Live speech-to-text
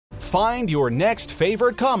Find your next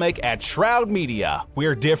favorite comic at Sward Media,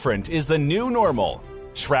 where different is the new normal.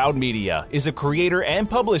 Sward Media is a creator and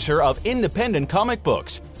publisher of independent comic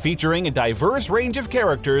books, featuring a diverse range of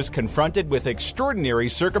characters confronted with extraordinary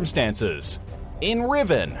circumstances. In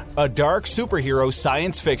Riven, a dark superhero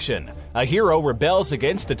science fiction, a hero rebels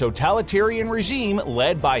against a totalitarian regime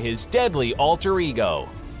led by his deadly alter ego.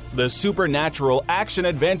 The supernatural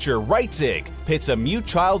action-adventure Reitzig pits a mute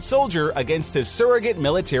child soldier against his surrogate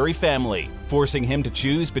military family, forcing him to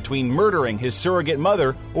choose between murdering his surrogate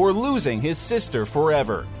mother or losing his sister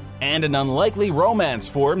forever. And an unlikely romance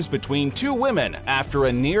forms between two women after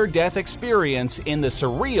a near-death experience in the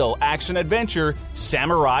surreal action-adventure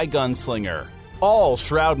Samurai Gunslinger. All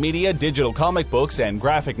Sward Media digital comic books and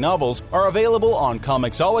graphic novels are available on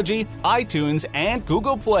Comixology, iTunes, and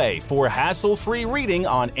Google Play for hassle-free reading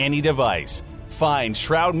on any device. Find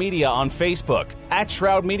Sward Media on Facebook, at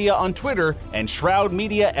Sward Media on Twitter, and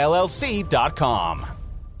SwardMediaLLC.com.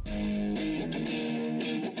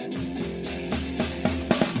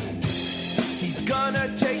 He's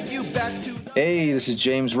gonna take you back to the Hey, this is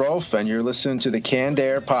James Rolfe, and you're listening to the Canned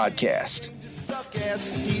Air Podcast. suck-ass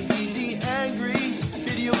DVD angry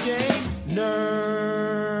video game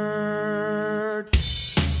nerd.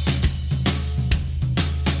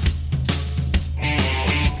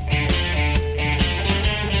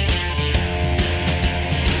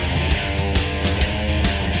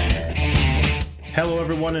 Hello,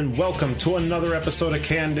 everyone, and welcome to another episode of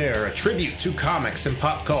Canned Air, a tribute to comics and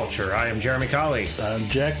pop culture. I am Jeremy Colley. I'm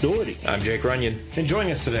Jack Doherty. I'm Jake Runyon. And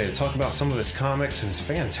joining us today to talk about some of his comics and his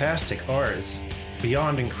fantastic art. It's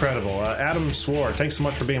beyond incredible. Adam Sward, thanks so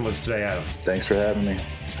much for being with us today, Adam. Thanks for having me.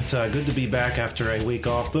 It's good to be back after a week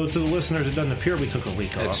off. Though to the listeners, it doesn't appear we took a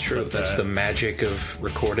week off. That's true. But, That's the magic of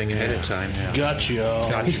recording ahead of time. Yeah. Got you.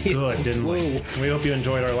 Got you good, didn't we? We hope you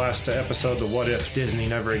enjoyed our last episode, the What If Disney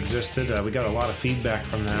Never Existed. We got a lot of feedback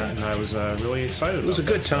from that, and I was really excited. It was a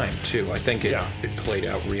about good that. time, too. I think it Yeah. played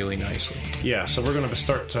out really nicely. Yeah, so we're going to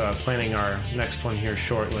start planning our next one here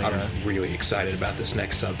shortly. I'm really excited about this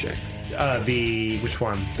next subject. Which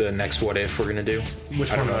one? The next What If we're going to do.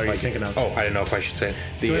 Which I don't one know are if you thinking of? Oh, I don't know if I should say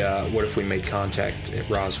it. What if we made contact at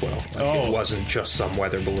Roswell? Like, it wasn't just some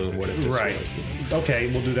weather balloon. What if this Right. was? Okay,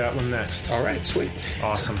 we'll do that one next. All right, sweet.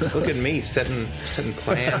 Awesome. Look at me setting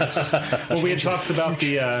plans. Well, we had talked about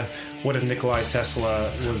the what if Nikola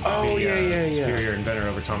Tesla was the superior inventor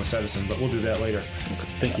over Thomas Edison, but we'll do that later. I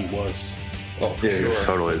think he was. Oh, Yeah, he sure. was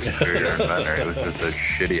totally a superior inventor. He was just a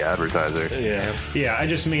shitty advertiser. Yeah. Yeah, I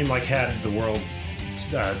just mean like had the world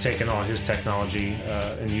taken all his technology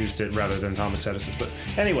and used it rather than Thomas Edison's. But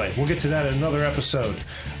anyway, we'll get to that in another episode.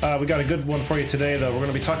 We got a good one for you today, though. We're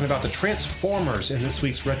going to be talking about the Transformers in this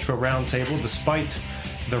week's Retro Roundtable, despite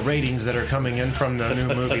the ratings that are coming in from the new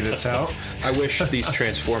movie that's out. I wish these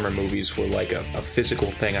Transformer movies were like a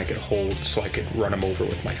physical thing I could hold so I could run them over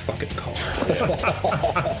with my fucking car.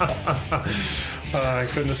 I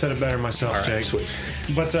couldn't have said it better myself, All right, Jake. sweet.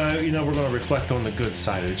 But, we're going to reflect on the good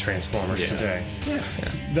side of the Transformers today. Yeah.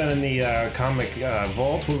 Then in the comic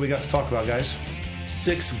vault, what do we got to talk about, guys?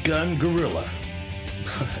 6-gun gorilla.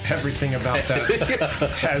 Everything about that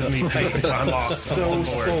has me peaked. I'm off. So I'm on board.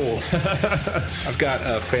 sold. I've got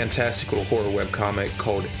a fantastical horror webcomic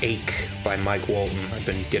called Ache by Mike Walton. I've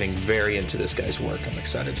been getting very into this guy's work. I'm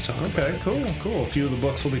excited to talk about Okay, it. cool. A few of the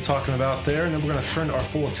books we'll be talking about there, and then we're going to turn our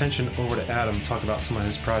full attention over to Adam and talk about some of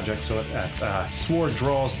his projects at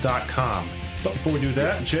sworddraws.com. But before we do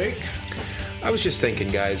that, Jake? I was just thinking,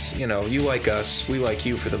 guys, you like us, we like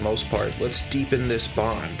you for the most part. Let's deepen this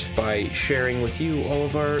bond by sharing with you all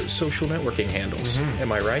of our social networking handles.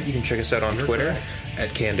 Am I right? You can check us out on Twitter at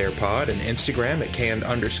CannedAirPod and Instagram at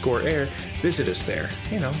canned_air. Visit us there.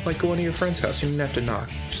 Like going to your friend's house. You don't have to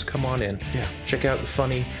knock. Just come on in. Yeah. Check out the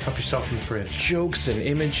funny Help yourself in the fridge. jokes and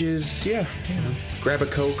images. Yeah. Grab a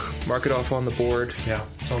Coke, mark it off on the board. Yeah,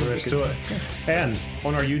 that's all there is to it. And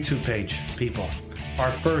on our YouTube page, people, our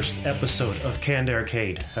first episode of Canned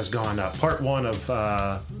Arcade has gone up. Part 1 of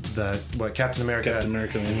Captain America Captain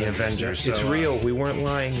America and the Avengers. It's So, real. We weren't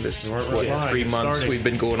lying. This We weren't really lying. 3 It's months starting. we've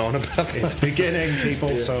been going on about It's this. beginning,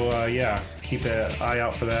 people. So, keep an eye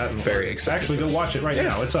out for that. And Very excited. Actually, go watch it right Yeah.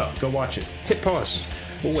 now. It's up. Go watch it. Hit pause.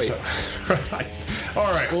 We'll wait. So, right.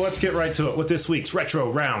 All right, well, let's get right to it with this week's Retro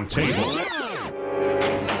Round Table.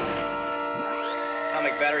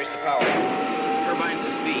 Atomic batteries to power. Turbines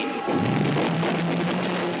to speed.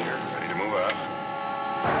 Ready to move out.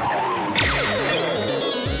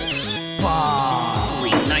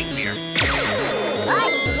 Holy nightmare.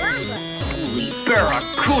 Holy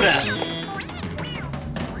barracuda.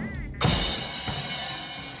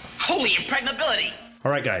 Holy impregnability. All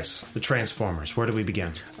right, guys, the Transformers. Where do we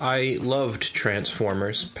begin? I loved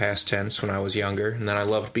Transformers, past tense, when I was younger, and then I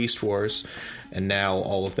loved Beast Wars, and now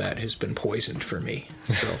all of that has been poisoned for me.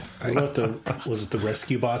 So What about was it the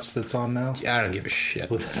Rescue Bots that's on now? I don't give a shit.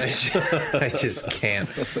 I just can't.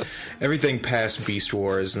 Everything past Beast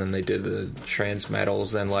Wars, and then they did the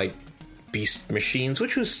Transmetals, then like Beast Machines,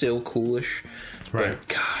 which was still coolish. Right. But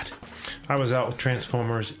God. I was out with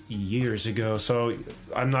Transformers years ago, so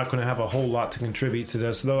I'm not going to have a whole lot to contribute to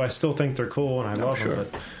this, though I still think they're cool and I love them.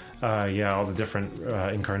 But yeah, all the different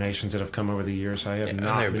incarnations that have come over the years, I have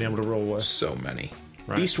not been able to roll with. So many.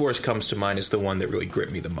 Right. Beast Wars comes to mind as the one that really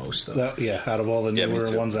gripped me the most, though. Out of all the newer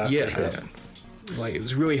ones after. Yeah. Like, it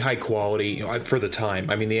was really high quality for the time.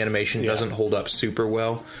 I mean, the animation doesn't hold up super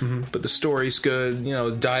well, but the story's good.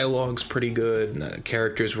 The dialogue's pretty good. And the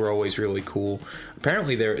characters were always really cool.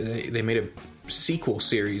 Apparently, they made a sequel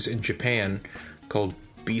series in Japan called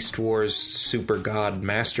Beast Wars Super God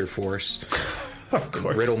Master Force. Of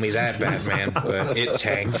course. Riddle me that, Batman, but it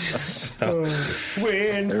tanked. So.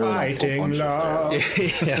 When fighting love.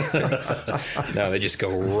 No, they just go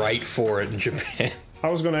right for it in Japan. I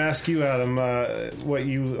was going to ask you, Adam, what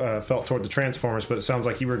you felt toward the Transformers, but it sounds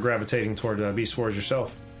like you were gravitating toward Beast Wars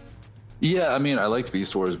yourself. Yeah, I mean, I liked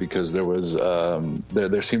Beast Wars because there was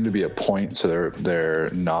there seemed to be a point to their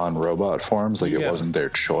non-robot forms, like it wasn't their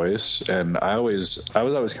choice, and I was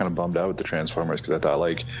always kind of bummed out with the Transformers because I thought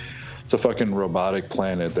like it's a fucking robotic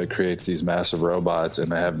planet that creates these massive robots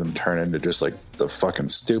and they have them turn into just like the fucking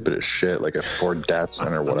stupidest shit, like a Ford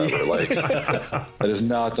Datsun or whatever. Like that is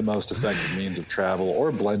not the most effective means of travel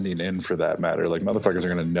or blending in for that matter. Like motherfuckers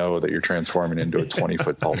are going to know that you're transforming into a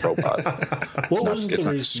 20-foot tall robot. What was the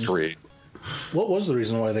reason? Discreet. What was the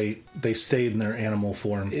reason why they stayed in their animal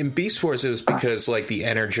form? In Beast Wars, it was because like the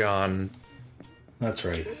Energon. That's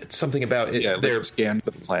right. It's something about it. Yeah, they scanned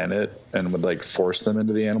the planet and would like force them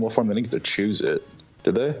into the animal form. They didn't get to choose it,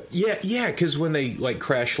 did they? Yeah. Because when they like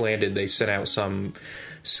crash landed, they sent out some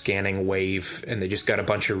scanning wave, and they just got a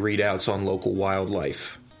bunch of readouts on local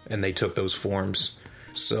wildlife, and they took those forms.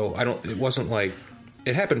 So it wasn't like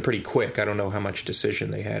it happened pretty quick. I don't know how much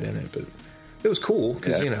decision they had in it, but it was cool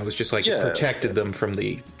because it was just like it protected them from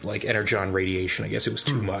the like Energon radiation. I guess it was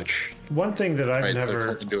too much. One thing that I've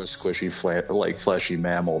never so into a squishy, fleshy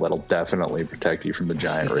mammal that'll definitely protect you from the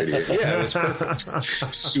giant radiation. Yeah, it was perfect.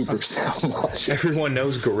 Super sound logic. Everyone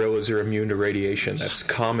knows gorillas are immune to radiation. That's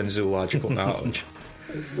common zoological knowledge.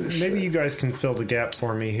 Maybe you guys can fill the gap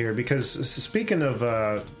for me here, because speaking of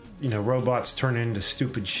robots turning into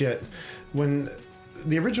stupid shit, when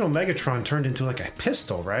the original Megatron turned into like a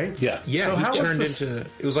pistol, right? Yeah. So how he turned was into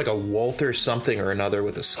it was like a Walther something or another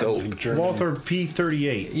with a scope. Walther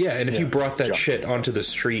P-38? Yeah, and if you brought that shit onto the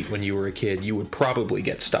street when you were a kid, you would probably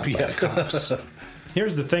get stopped by the cops.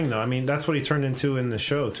 Here's the thing, though. I mean, that's what he turned into in the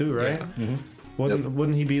show, too, right? Yeah. Mm-hmm.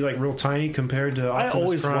 Wouldn't he be like real tiny compared to Optimus I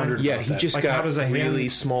always Prime? wondered. Yeah, he just Like, how got does a hand- really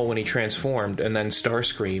small when he transformed, and then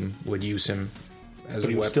Starscream would use him as But a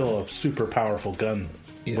he was weapon. still a super powerful gun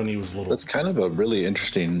when he was little. That's kind of a really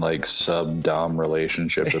interesting like sub-dom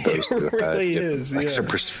relationship that those two It really had. is, Extra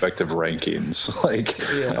perspective rankings. Like,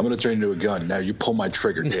 I'm going to turn into a gun. Now you pull my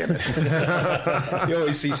trigger, damn it. You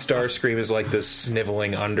always see Starscream as like this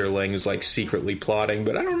sniveling underling who's like secretly plotting,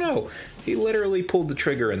 but I don't know. He literally pulled the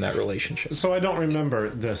trigger in that relationship. So I don't remember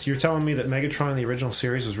this. You're telling me that Megatron in the original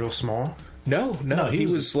series was real small? No, he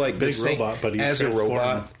was like big the same robot, but he as a transformed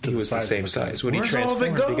robot. to He the was the size same of a gun. size. When he Where's all of it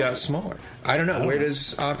transformed, he go? got smaller. I don't know. Where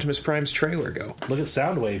does Optimus Prime's trailer go? Look at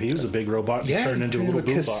Soundwave. He was a big robot. Yeah, Turned into a little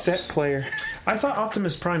boom cassette box. player. I thought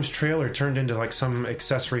Optimus Prime's trailer turned into like some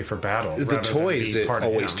accessory for battle. The rather than toys be it part of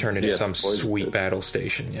always him. turned into Yeah, some the toys sweet did. battle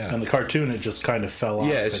station. Yeah, And the cartoon, it just kind of fell off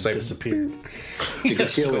Yeah, it's and just like- disappeared.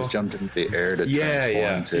 Because he always jumped into the air to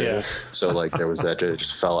transform too. Yeah. So like there was that it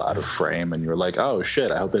just fell out of frame, and you were like, oh shit,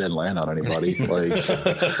 I hope it didn't land on anybody. Like,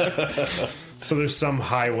 So there's some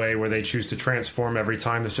highway where they choose to transform every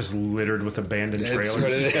time that's just littered with abandoned That's trailers.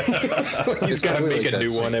 what it is. He's got to probably make like a that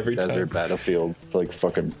new one every Desert time. Battlefield, like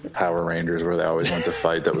fucking Power Rangers, where they always went to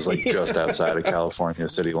fight. That was like just outside of California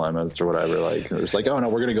city limits or whatever. Like it was like, oh no,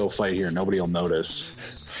 we're gonna go fight here. Nobody will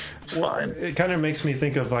notice. It's fine. It kind of makes me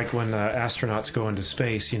think of like when astronauts go into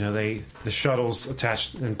space. You know, the shuttles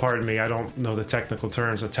attached, and pardon me, I don't know the technical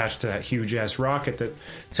terms, attached to that huge ass rocket that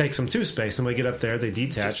takes them to space. And when they get up there, they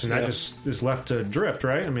detach, and that just is left to drift,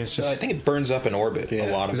 right? I mean, it's just I think it burns up in orbit.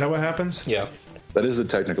 A lot of is that what happens? yeah. That is the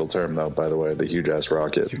technical term, though. By the way, the huge ass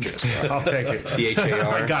rocket. I'll take it. The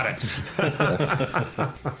HAR. I got it.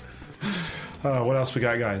 What else we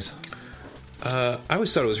got, guys? I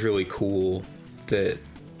always thought it was really cool that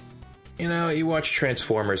You know, you watch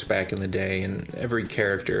Transformers back in the day, and every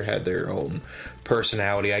character had their own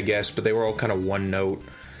personality, I guess, but they were all kind of one note.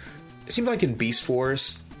 It seemed like in Beast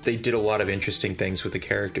Wars, they did a lot of interesting things with the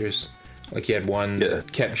characters. Like, you had one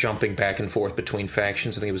that kept jumping back and forth between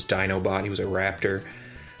factions. I think it was Dinobot. He was a raptor.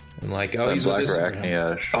 And like, oh, he's Black with this...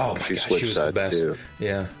 Arachnia. Oh, my gosh, switched she was the sides best. too.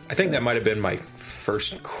 Yeah. I think that might have been my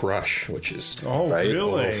first crush, which is... Oh, Right?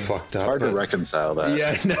 really? Oh, fucked up. It's hard to but- reconcile that.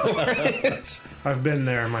 Yeah, I know. I've been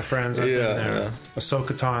there, my friends. I've been there. Yeah.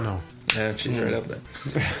 Ahsoka Tano. Yeah, she's right up there.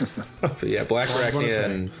 But yeah, Black Well, I was gonna Arachnia say.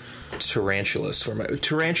 and Tarantulas.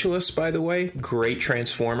 Tarantulas, by the way, great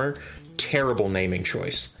Transformer. Terrible naming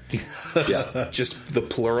choice. Yeah. Just the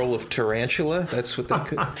plural of tarantula. That's what they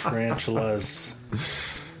could. Tarantulas.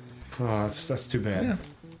 Oh, that's too bad. Yeah.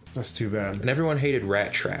 That's too bad. And everyone hated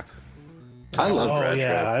Rat Trap. I love Oh, Rat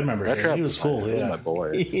yeah, Trap. I remember Rat him. Trap He was cool, my, yeah. my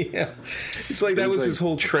boy. Yeah, it's like that was his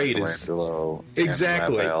whole trait. Is Michelangelo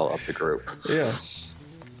Exactly. and Raphael of the group. yeah,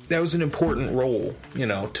 that was an important role,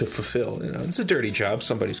 to fulfill. It's a dirty job.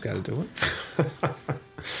 Somebody's got to do it.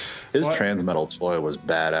 His Transmetal toy was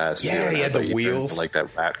badass. Yeah, too. he had the Like, you turned wheels. into, like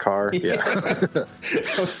that rat car. Yeah.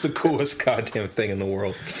 That's the coolest goddamn thing in the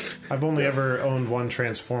world. I've only ever owned one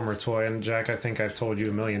Transformer toy, and Jack, I think I've told you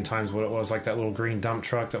a million times what it was, like that little green dump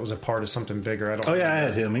truck that was a part of something bigger. I don't. Oh, yeah, I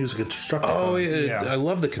had him. He was a constructor. Oh, Yeah. I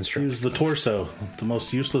love the He construction. was the torso, the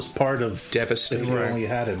most useless part of... Devastating. If you Right. only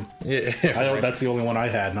had him. Yeah, That's the only one I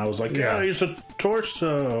had, and I was like, Yeah. he's a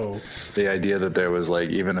torso. The idea that there was like,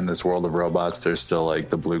 even in this world of robots, there's still like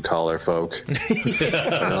the blue collar folk.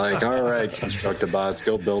 They're like, all right, Constructabots,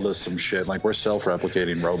 go build us some shit. Like, we're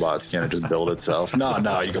self-replicating robots. Can't it just build itself? No,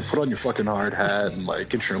 you go put on your fucking hard hat and like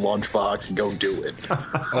get your lunchbox and go do it.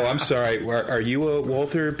 Oh, I'm sorry. Are you a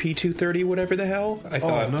Walther P230, whatever the hell? I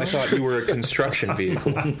thought you were a construction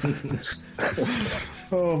vehicle.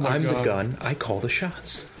 Oh my I'm god. the gun. I call the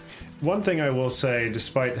shots. One thing I will say,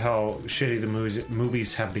 despite how shitty the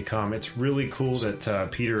movies have become, it's really cool that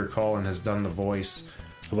Peter Cullen has done the voice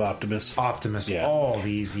Of Optimus. Optimus all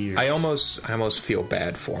these years. I almost feel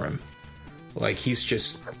bad for him. Like, he's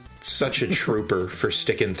just such a trooper for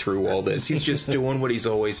sticking through all this. He's just doing what he's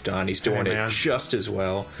always done. He's doing man. it just as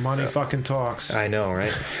well. Money fucking talks. I know,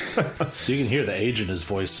 right? You can hear the age in his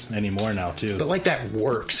voice anymore now, too. But like, that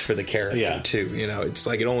works for the character too. It's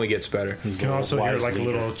like it only gets better. You can also hear like a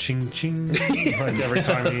little ching ching, like every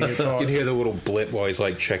time he You talks. can hear the little blip while he's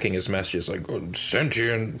like checking his messages, like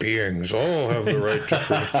sentient beings all have the right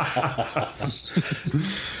to.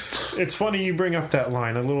 It's funny you bring up that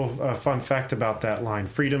line. A little fun fact about that line: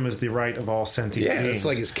 "Freedom is the right of all sentient Yeah, beings." it's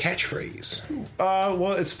like his catchphrase.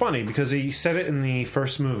 Well, it's funny because he said it in the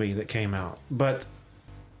first movie that came out, but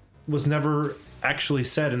was never actually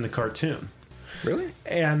said in the cartoon. Really?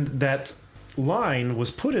 And that line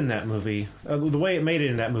was put in that movie. The way it made it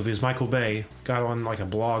in that movie is Michael Bay got on like a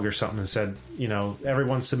blog or something and said,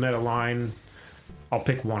 everyone submit a line. I'll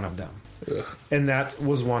pick one of them. Ugh. And that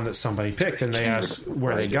was one that somebody picked, and they asked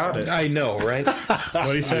where they got it. I know, right? What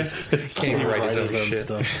do you say? Can't even write his own own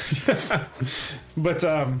shit. stuff. But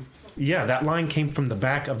yeah, that line came from the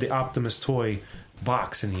back of the Optimus toy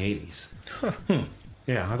box in the 80s.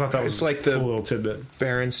 Yeah, I thought that was It's like a the cool little tidbit.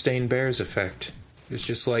 Berenstain Bears effect. It's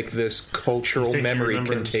just like this cultural Think you memory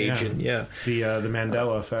remember- contagion. Yeah. The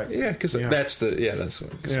Mandela effect. Yeah, because that's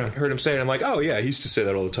what. Cause Yeah. I heard him say it. I'm like, oh yeah, he used to say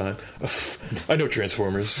that all the time. I know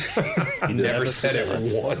Transformers. He never said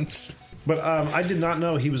it once. But I did not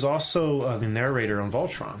know he was also the narrator on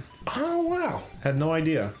Voltron. Oh wow. Had no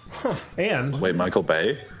idea. And Wait, Michael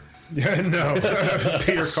Bay? no,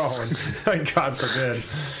 Peter Cullen. God forbid.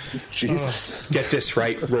 Jesus. Get this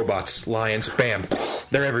right: robots, lions, bam,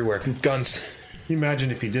 they're everywhere. Guns. Can you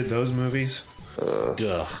imagine if he did those movies?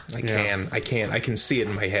 Ugh. I can see it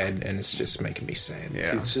in my head, and it's just making me sad.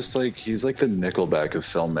 Yeah. He's like the Nickelback of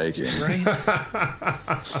filmmaking.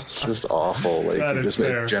 Right? It's just awful. Like, That he is just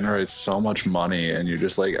fair. generates so much money, and you're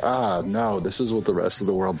just like, no, this is what the rest of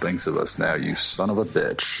the world thinks of us now, you son of a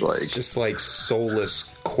bitch. Like, It's just like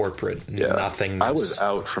soulless corporate nothingness. I was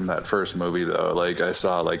out from that first movie though. Like, I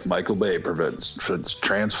saw like Michael Bay presents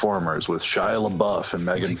Transformers with Shia LaBeouf and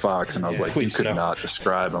Megan Fox, and I was like, you Please could no. not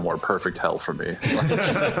describe a more perfect hell for me.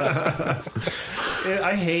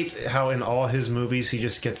 I hate how in all his movies he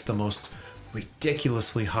just gets the most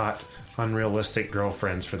ridiculously hot unrealistic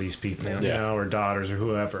girlfriends for these people, you know, or daughters or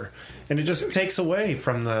whoever. And it just takes away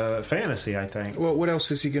from the fantasy, I think. Well, what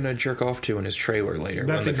else is he going to jerk off to in his trailer later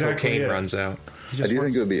That's when the exactly cocaine it. runs out? I do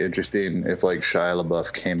think it would be interesting if like Shia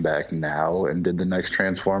LaBeouf came back now and did the next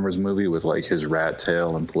Transformers movie with like his rat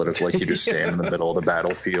tail and political, like he just stand in the middle of the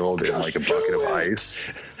battlefield in like a bucket of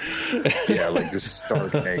ice. Yeah, like just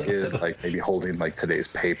stark naked, like maybe holding like today's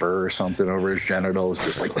paper or something over his genitals,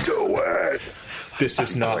 just like do it. This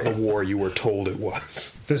is not the war you were told it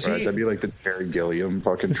was. That'd be like the Terry Gilliam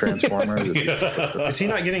fucking Transformers. Is he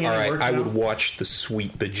not getting any All right, work I now? would watch the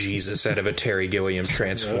sweet bejesus out of a Terry Gilliam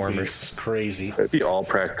Transformers. It's crazy. It'd be all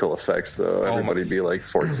practical effects, though. Everybody'd be like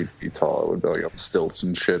 14 feet tall. It would be like on stilts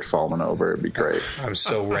and shit falling over. It'd be great. I'm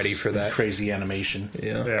so ready for that. Crazy animation.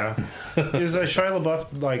 Yeah. Is Shia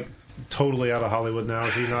LaBeouf like totally out of Hollywood now?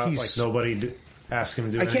 Is he not like nobody asked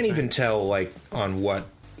him to do I can't anything? even tell like on what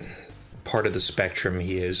part of the spectrum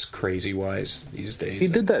he is crazy wise these days. He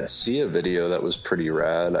did that Sia video that was pretty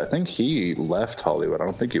rad. I think he left Hollywood. I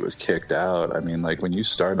don't think he was kicked out. I mean, like when you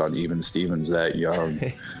start on Even Stevens that young,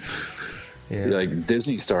 like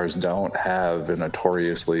Disney stars don't have a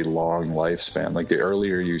notoriously long lifespan. Like the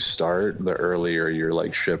earlier you start, the earlier you're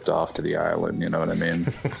like shipped off to the island. You know what I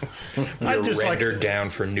mean? You're rendered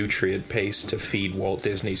down for nutrient paste to feed Walt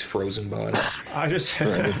Disney's frozen body. I just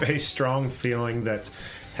have a strong feeling that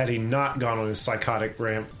had he not gone on his psychotic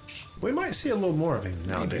ramp, we might see a little more of him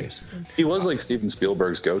nowadays. He was like Steven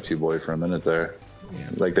Spielberg's go-to boy for a minute there.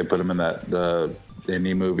 Like they put him in the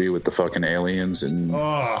indie movie with the fucking aliens and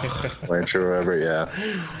Blanche or whatever. Yeah,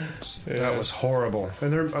 that was horrible.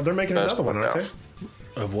 And they're making another one, aren't they?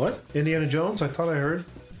 Of what? Indiana Jones? I thought I heard.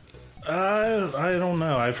 I don't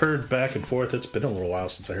know. I've heard back and forth. It's been a little while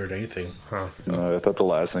since I heard anything. Huh. I thought the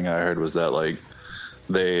last thing I heard was that like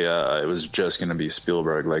they it was just going to be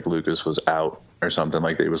Spielberg. Like Lucas was out or something.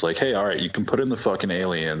 Like they was like, hey, all right, you can put in the fucking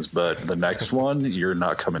aliens, but the next one you're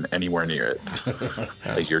not coming anywhere near it.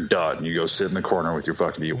 Like you're done. You go sit in the corner with your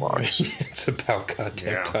fucking Ewoks. It's about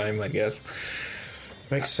goddamn time, I guess.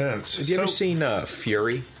 Makes sense. Have you ever seen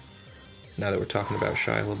Fury? Now that we're talking about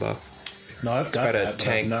Shia LaBeouf. No, I've got a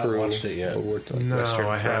tank not crew. watched it yet. No,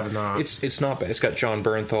 I have not. It's not bad. It's got John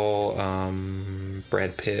Bernthal,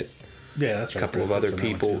 Brad Pitt. Yeah, that's a couple of other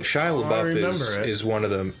people. Shia LaBeouf is one of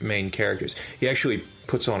the main characters. He actually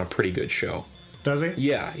puts on a pretty good show. Does he?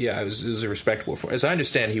 Yeah. It was a respectable for. As I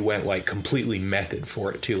understand, he went like completely method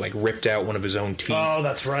for it too. Like ripped out one of his own teeth. Oh,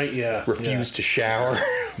 that's right. Yeah. Refused to shower.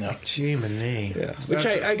 No. Gee, man. Yeah. Which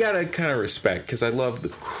I gotta kind of respect because I love the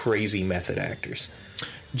crazy method actors.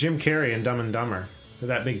 Jim Carrey in Dumb and Dumber.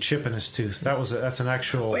 That big chip in his tooth. That's an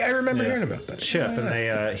actual. I remember hearing about that chip,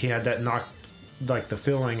 and he had that knocked, like the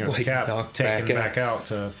filling or the cap taken back out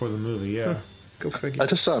for the movie. Yeah. Go figure. I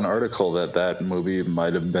just saw an article that movie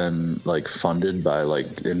might have been like funded by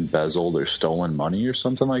like embezzled or stolen money or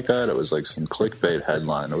something like that. It was like some clickbait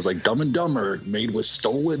headline. It was like Dumb and Dumber made with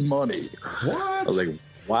stolen money. What? I was like,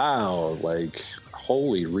 wow, like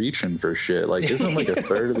holy reaching for shit. Like isn't like a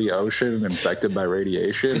third of the ocean infected by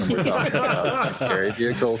radiation? And we're talking about a carry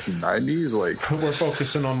vehicle from the 90s? Like we're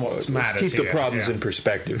focusing on what's matters. Let's keep the problems in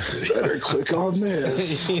perspective. Better click on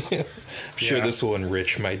this. I'm sure this will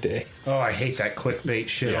enrich my day. Oh, I hate that clickbait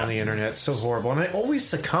shit on the internet. It's so horrible. And I always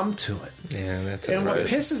succumb to it. Yeah, that's And what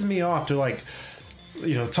pisses me off, they're like,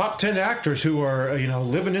 top 10 actors who are,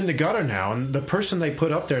 living in the gutter now. And the person they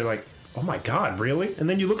put up there, like, oh my God, really? And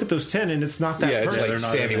then you look at those 10 and it's not that person. It's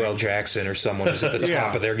like Samuel L. Jackson or someone who's at the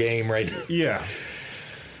top of their game, right? Yeah.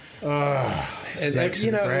 And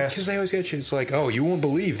because they always get you, it's like, oh, you won't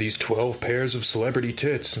believe these 12 pairs of celebrity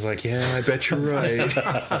tits. It's like, yeah, I bet you're right.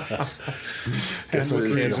 Guess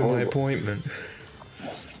I'll cancel my appointment.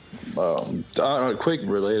 Quick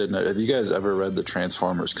related note: have you guys ever read the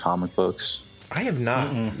Transformers comic books? I have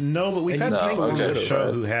not. No, but we've had people on the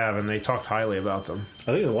show who have, and they talked highly about them.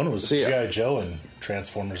 I think the one was G.I. Joe and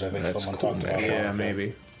Transformers. I think someone talked about. Yeah,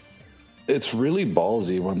 maybe. It's really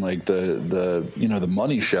ballsy when like the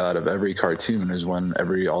money shot of every cartoon is when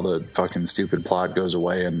all the fucking stupid plot goes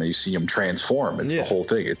away and you see them transform. It's the whole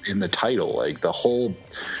thing. It's in the title, like the whole.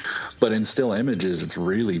 But in still images, it's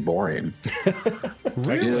really boring.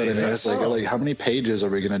 Really? You know what I mean? It's like how many pages are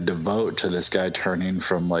we going to devote to this guy turning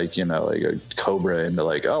from like a cobra into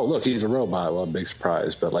like, oh look, he's a robot. Well, big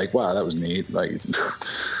surprise. But like, wow, that was neat. Like,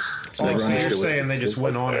 so you're saying they just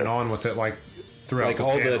went on and on with it like. Like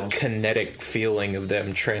all the kinetic feeling of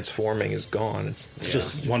them transforming is gone. It's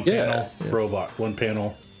just one panel robot, one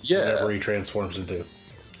panel whatever he transforms into.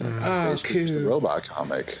 It's the robot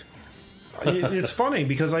comic. It's funny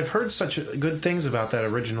because I've heard such good things about that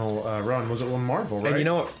original run. Was it on Marvel, right? And you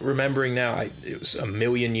know what? Remembering now, it was a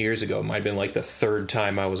million years ago. It might have been like the third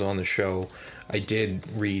time I was on the show. I did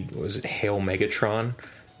read, was it Hail Megatron?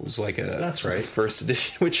 It was like That's right. First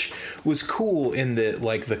edition, which was cool in that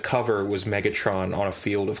like the cover was Megatron on a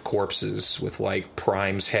field of corpses with like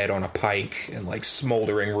Prime's head on a pike and like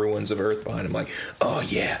smoldering ruins of Earth behind him. Like, oh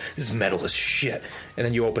yeah, this is metal as shit. And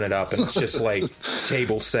then you open it up and it's just like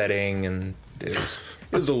table setting, and it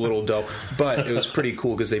was a little dull, but it was pretty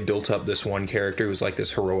cool because they built up this one character who's like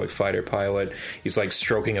this heroic fighter pilot. He's like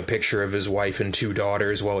stroking a picture of his wife and 2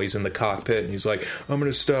 daughters while he's in the cockpit, and he's like, I'm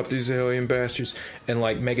gonna stop these alien bastards. And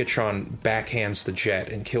like Megatron backhands the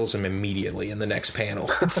jet and kills him immediately in the next panel.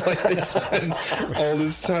 It's like they spend all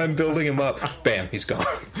this time building him up. Bam, he's gone.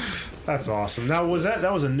 That's awesome. Now,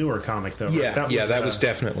 that was a newer comic, though, right? Yeah, that was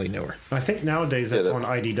definitely newer. I think nowadays that's on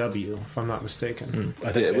IDW, if I'm not mistaken.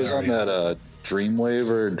 I think it was on that Dreamwave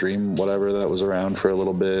or Dream whatever that was around for a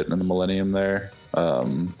little bit in the Millennium there.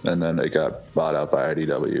 And then it got bought out by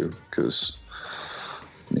IDW because,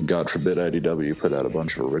 God forbid IDW put out a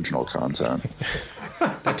bunch of original content.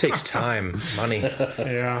 That takes time, money.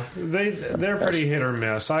 Yeah, they're pretty hit or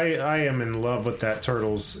miss. I am in love with that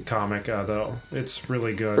Turtles comic, though. It's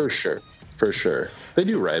really good. For sure. They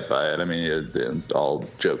do right by it. I mean, all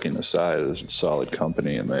joking aside, it's a solid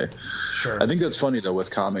company, and Sure. I think that's funny though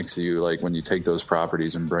with comics. You like when you take those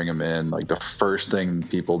properties and bring them in. Like the first thing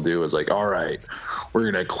people do is like, all right,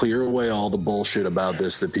 we're gonna clear away all the bullshit about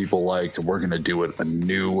this that people liked, and we're gonna do it a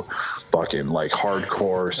new, fucking like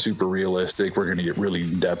hardcore, super realistic. We're gonna get really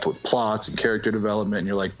in depth with plots and character development. And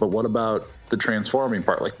you're like, but what about the transforming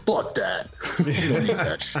part? Like, fuck that. We don't need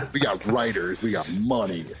that shit. We got writers. We got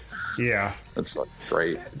money. Yeah. That's fucking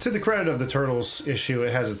great. To the credit of the Turtles issue,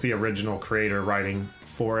 it has the original creator writing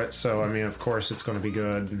for it. So, I mean, of course, it's going to be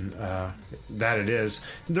good. And, that it is.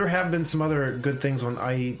 There have been some other good things on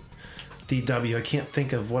IDW. I can't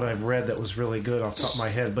think of what I've read that was really good off the top of my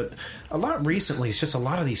head. But a lot recently, it's just a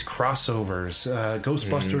lot of these crossovers.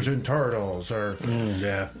 Ghostbusters and Turtles, or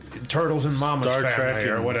Turtles and Mama's Star Trek Family,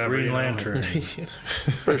 or whatever. Green Lantern.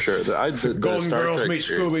 For sure. The Golden Star Girls Trek meet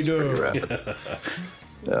series was pretty Scooby-Doo. rapid.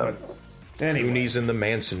 Yeah. Anyway. Goonies and the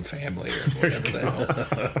Manson family, or whatever the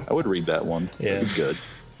hell. I would read that one. Yeah. That'd be good.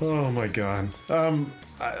 Oh my god.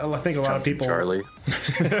 I think a lot of people. Charlie.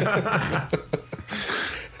 I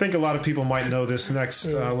think a lot of people might know this next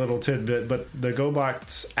little tidbit, but the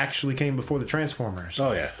GoBots actually came before the Transformers.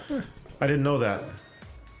 Oh, yeah. I didn't know that.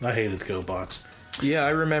 I hated the GoBots. Yeah, I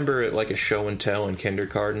remember at like a show and tell in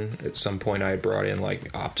kindergarten. At some point, I had brought in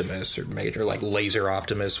like Optimus or Major, like Laser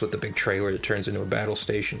Optimus with the big trailer that turns into a battle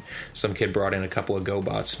station. Some kid brought in a couple of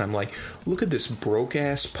GoBots, and I'm like, "Look at this broke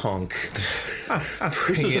ass punk."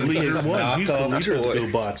 This is leader one. He's the leader of the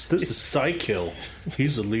toys. GoBots. This is Psykill.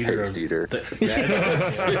 He's the leader Taste eater. It's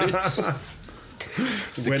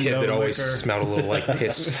the kid that always smelled a little like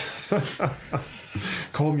piss.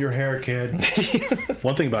 Comb your hair, kid.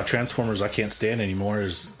 One thing about Transformers I can't stand anymore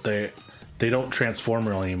is they don't transform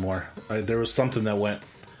really anymore. There was something that went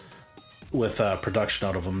with production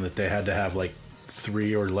out of them that they had to have like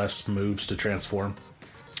 3 or less moves to transform.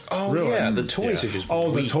 Oh, Really? yeah, the toys Yeah. are just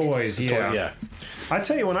Oh, weak. the toys, yeah. Yeah. I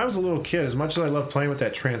tell you, when I was a little kid, as much as I loved playing with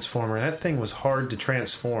that Transformer, that thing was hard to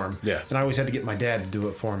transform. Yeah. And I always had to get my dad to do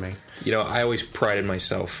it for me. You know, I always prided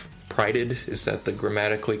myself. Prided? Is that the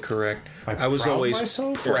grammatically correct? I was proud always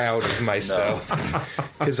myself? proud of myself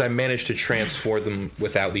because I managed to transform them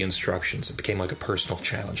without the instructions. It became like a personal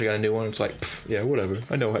challenge. I got a new one. It's like, yeah, whatever.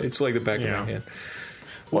 I know it's like the back of Yeah. my hand.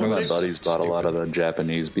 One of my Well, buddies bought a lot of the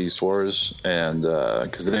Japanese Beast Wars, and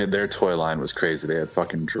because their toy line was crazy. They had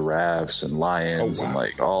fucking giraffes and lions and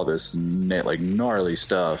like all this like gnarly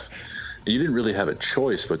stuff. You didn't really have a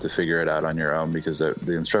choice but to figure it out on your own because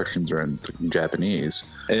the instructions are in Japanese,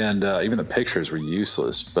 and even the pictures were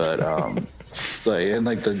useless. But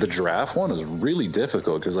the giraffe one is really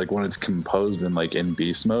difficult because like when it's composed in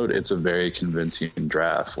beast mode, it's a very convincing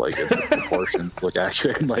giraffe. Like its proportions look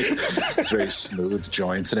accurate, and like it's very smooth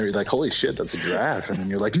joints and everything. Like holy shit, that's a giraffe, and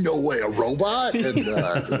then you're like, no way, a robot, and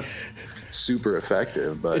it's super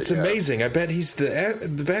effective. But It's amazing. I bet he's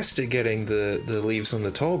the best at getting the leaves on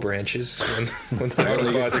the tall branches when the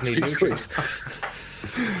Autobots need nutrients.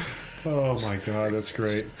 Oh my god, that's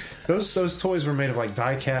great. Those toys were made of like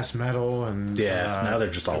die-cast metal and Now they're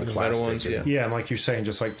just all the plastic. metal ones, yeah. yeah, and like you're saying,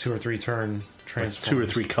 just like 2 or 3 turn Like transformers. 2 or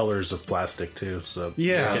 3 colors of plastic too. So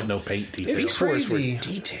Yeah. you get no paint detail. It's These toys were crazy.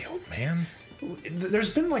 detailed, man. There's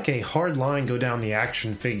been like a hard line go down the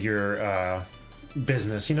action figure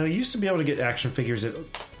business. You know, you used to be able to get action figures that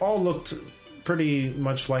all looked pretty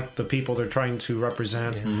much like the people they're trying to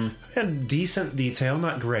represent. And decent detail,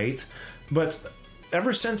 not great, but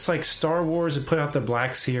ever since like Star Wars had put out the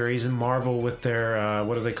Black Series and Marvel with their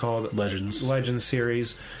what are they called? Legends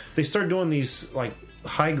series, they started doing these like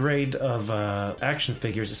high grade of action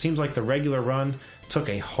figures. It seems like the regular run took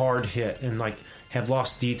a hard hit and like have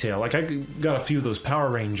lost detail. Like I got a few of those Power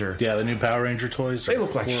Ranger. Yeah, the new Power Ranger toys. They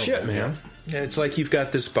look like shit, man. Yeah, it's like you've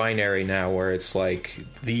got this binary now where it's like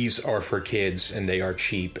these are for kids and they are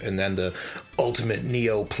cheap, and then the Ultimate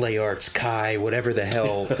Neo Play Arts Kai, whatever the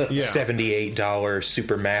hell, $78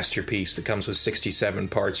 super masterpiece that comes with 67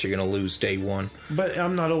 parts you're going to lose day one. But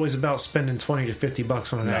I'm not always about spending $20 to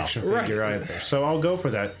 $50 on an action figure either. So I'll go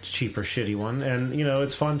for that cheaper, shitty one. And, you know,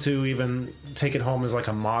 it's fun to even take it home as like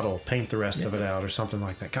a model, paint the rest of it out or something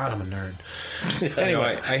like that. God, I'm a nerd.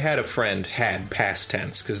 Anyway, I had a friend, past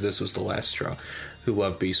tense, because this was the last straw, who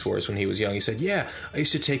loved Beast Wars when he was young. He said, yeah, I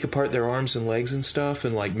used to take apart their arms and legs and stuff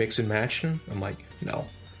and like mix and match them. I'm like, no.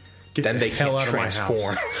 Then they can't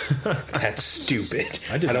transform. That's stupid.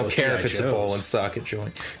 I don't care if it's a ball and socket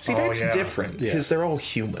joint. See, that's different because they're all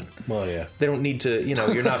human. Well, yeah. They don't need to, you know,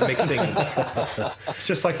 you're not mixing. It's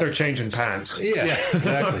just like they're changing pants. Yeah,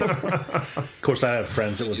 exactly. Of course, I have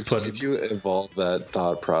friends that would put. If you evolve that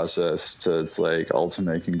thought process to its like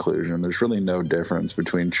ultimate conclusion, there's really no difference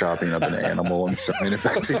between chopping up an animal and sewing it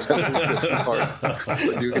back together with different parts.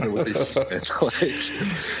 But doing it with a human, like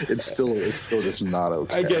it's still just not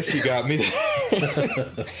okay. I guess you got me there.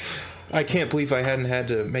 I can't believe I hadn't had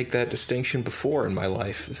to make that distinction before in my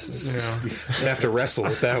life. This is I'm gonna have to wrestle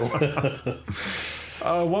with that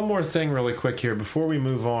one. One more thing really quick here before we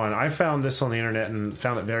move on. I found this on the internet and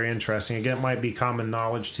found it very interesting. Again, it might be common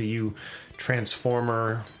knowledge to you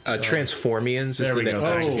Transformer. Transformians is the name.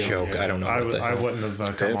 That's a joke. Yeah. I don't know. I wouldn't have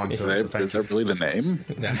come on to it. Is that really the name?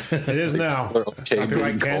 No. It is now. Okay, I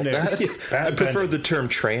prefer the term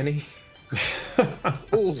tranny.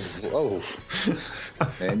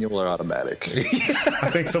 Manual or automatic? I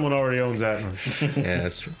think someone already owns that one. Yeah,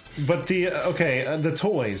 that's true. But the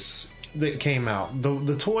toys that came out,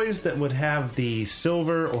 the toys that would have the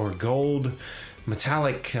silver or gold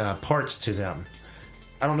metallic parts to them.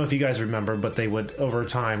 I don't know if you guys remember, but they would over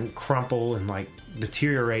time crumple and like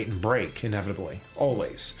deteriorate and break inevitably,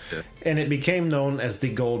 always. Yeah. And it became known as the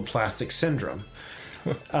gold plastic syndrome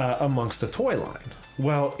amongst the toy line.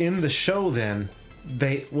 Well, in the show then,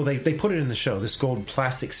 they put it in the show, this gold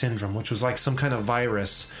plastic syndrome, which was like some kind of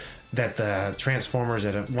virus that the Transformers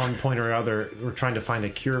at one point or other were trying to find a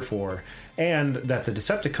cure for, and that the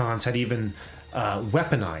Decepticons had even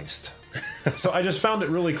weaponized. So I just found it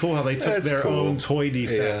really cool how they took their own toy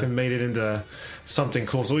defect and made it into something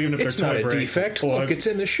cool. So even if it's their toy not a breaks, defect, look, it's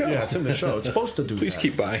in the show. Yeah, it's in the show. It's supposed to do Please that.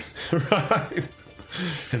 keep buying. Right.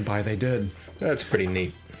 And they did. That's pretty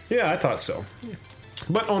neat. Yeah, I thought so.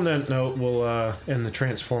 But on that note, we'll end the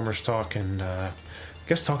Transformers talk and I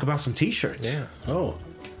guess talk about some T-shirts. Yeah. Oh,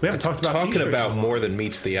 we haven't talked about talking T-shirts about more than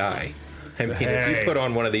meets the eye. I mean, if you put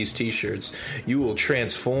on one of these T-shirts, you will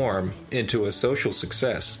transform into a social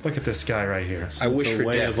success. Look at this guy right here. I wish for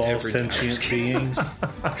way death of all every sentient beings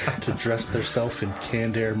to dress themselves in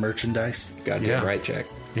Canned Air merchandise. Goddamn right, Jack.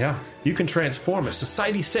 Yeah. You can transform at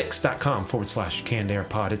society6.com/Canned Air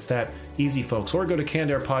Pod. It's that easy, folks. Or go to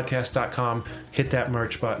cannedairpodcast.com, hit that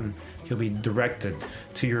merch button. You'll be directed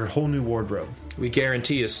to your whole new wardrobe. We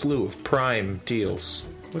guarantee a slew of prime deals.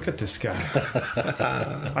 Look at this guy.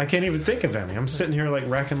 I can't even think of any. I'm sitting here like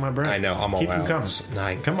racking my brain. I know. I'm Keep all out.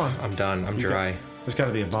 Coming. Come on. I'm done. I'm dry. There's got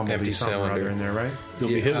to be a bumblebee something or other in there, right? You'll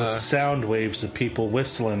be hit with sound waves of people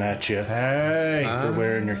whistling at you. Hey. If they're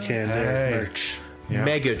wearing your Canned Air merch. Yeah.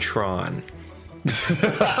 Megatron.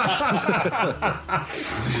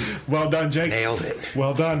 Well done, Jake. Nailed it.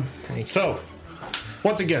 Well done. So,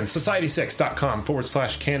 once again,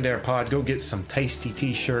 society6.com/Canned Air Pod. Go get some tasty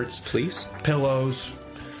T-shirts. Please. Pillows.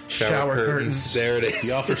 Shower curtains. There it is.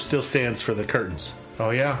 The offer still stands for the curtains. Oh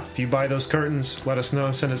yeah! If you buy those curtains, let us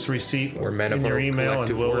know. Send us a receipt or men in your email,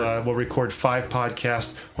 and we'll record 5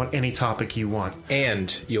 podcasts on any topic you want.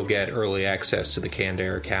 And you'll get early access to the Canned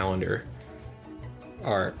Air calendar,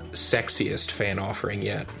 our sexiest fan offering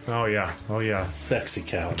yet. Oh yeah! Oh yeah! Sexy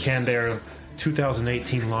calendar. Canned Air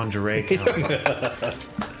 2018 lingerie calendar.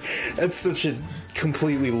 That's such a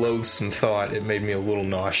completely loathsome thought. It made me a little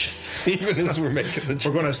nauseous, even as we're making the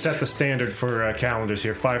joke. We're going to set the standard for calendars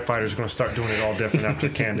here. Firefighters are going to start doing it all different after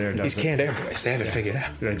Canned Air does These Canned Air boys, they have it figured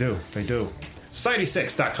out. They do.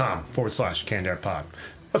 Society6.com/Canned Air Pod.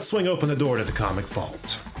 Let's swing open the door to the comic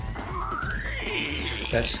vault.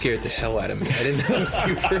 That scared the hell out of me. I didn't notice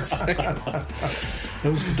you for a second. It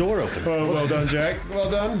was the door open. Oh, well done, Jack.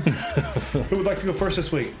 Well done. Who would like to go first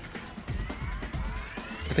this week?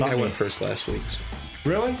 I think I went first last week.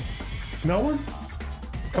 Really? No one?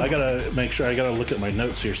 I gotta make sure. I gotta look at my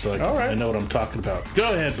notes here so I know what I'm talking about.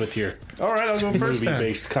 Go ahead with your All right, I'll go first then.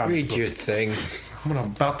 movie-based comic Read book. your thing. I'm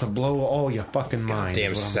about to blow all your fucking minds.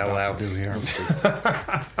 Damn is what I'm about sellout. to do here.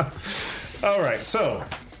 All right, so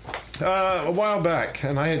a while back,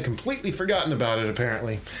 and I had completely forgotten about it.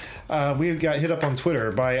 Apparently, we got hit up on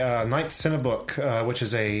Twitter by Knights Cinebook, which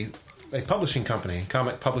is a publishing company,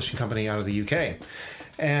 comic publishing company out of the UK.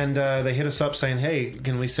 And they hit us up saying, hey,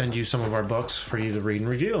 can we send you some of our books for you to read and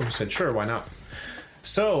review? And I said, sure, why not?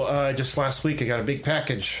 So just last week I got a big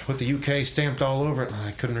package with the UK stamped all over it.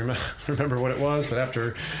 I couldn't remember what it was, but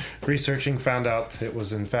after researching, found out it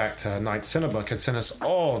was in fact Knights Cinebook had sent us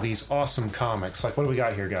all these awesome comics. Like, what do we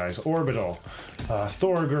got here, guys? Orbital,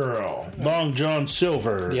 Thor Girl, Long John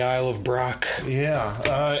Silver. The Isle of Brock. yeah,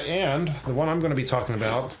 and the one I'm going to be talking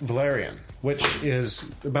about, Valerian, which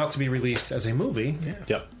is about to be released as a movie.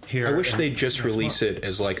 Yep. Here, I wish they'd just next release month. it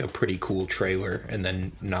as like a pretty cool trailer and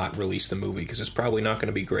then not release the movie because it's probably not going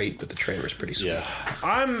to be great, but the trailer's pretty sweet. Yeah.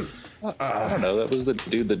 I don't know. That was the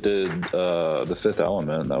dude that did The Fifth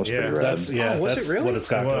Element. That was Yeah, pretty rad. That's was it really? what it's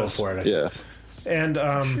got It going was. for it. Yeah. And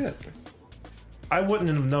Shit. I wouldn't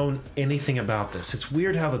have known anything about this. It's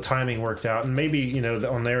weird how the timing worked out, and maybe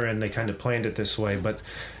on their end they kind of planned it this way. But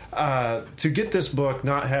to get this book,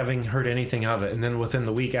 not having heard anything of it, and then within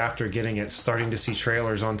the week after getting it, starting to see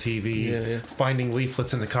trailers on TV, finding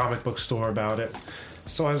leaflets in the comic book store about it.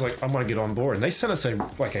 So I was like, I'm going to get on board. And they sent us a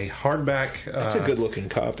hardback. It's a good looking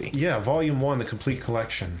copy. Yeah, Volume 1, the complete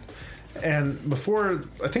collection. And before,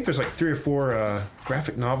 I think there's like 3 or 4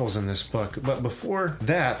 graphic novels in this book. But before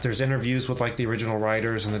that, there's interviews with like the original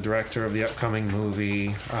writers and the director of the upcoming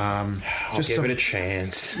movie. I'll give it a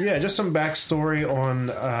chance. Yeah, just some backstory on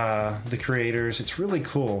the creators. It's really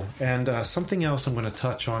cool. And something else I'm going to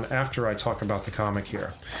touch on after I talk about the comic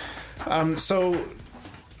here. So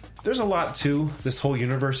there's a lot to this whole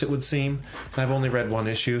universe, it would seem. I've only read one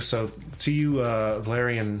issue, so to you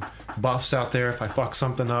Valerian buffs out there, if I fuck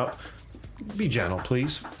something up, be gentle,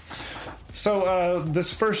 please. So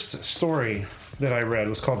this first story that I read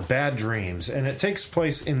was called Bad Dreams, and it takes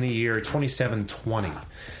place in the year 2720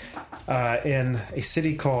 in a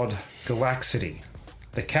city called Galaxity,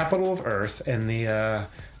 the capital of Earth and the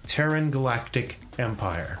Terran Galactic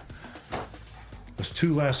Empire. Those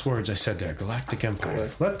 2 last words I said there, Galactic Empire.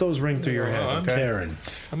 Let those ring through your head, I'm okay? Terran.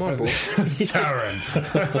 I'm on board. Terran.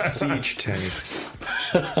 Siege tanks.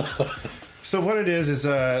 So what it is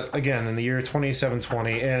again, in the year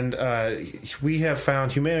 2720,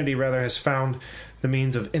 and humanity has found the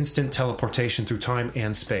means of instant teleportation through time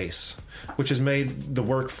and space, which has made the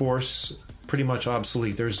workforce pretty much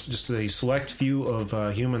obsolete. There's just a select few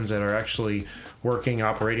of humans that are actually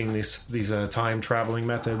operating these time traveling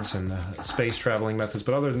methods and space traveling methods.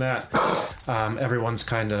 But other than that, everyone's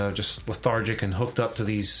kind of just lethargic and hooked up to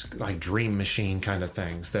these like dream machine kind of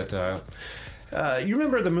things that. You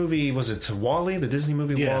remember the movie, was it WALL-E, the Disney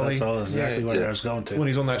movie WALL-E? That's all exactly what I was going to. When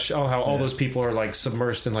he's on that show, how all those people are like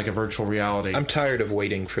submersed in like a virtual reality. I'm tired of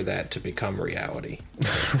waiting for that to become reality.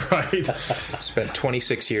 Right. Spent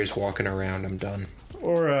 26 years walking around. I'm done.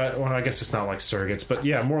 Or, well, I guess it's not like surrogates, but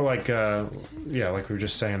yeah, more like, like we were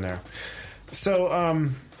just saying there. So,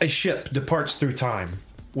 a ship departs through time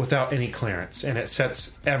without any clearance, and it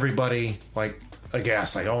sets everybody like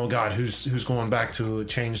aghast, like, oh god, who's going back to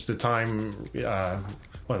change the time,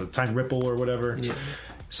 the time ripple or whatever. Yeah.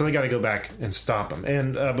 So they got to go back and stop them.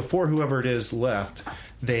 And before whoever it is left,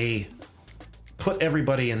 they put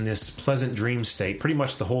everybody in this pleasant dream state. Pretty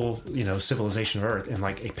much the whole civilization of Earth in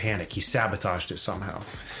like a panic. He sabotaged it somehow.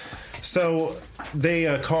 So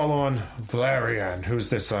they call on Valerian, who's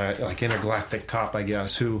this like intergalactic cop, I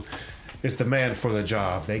guess, who is the man for the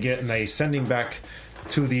job. They send him back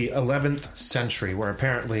to the 11th century, where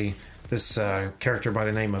apparently this character by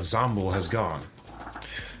the name of Zambul has gone.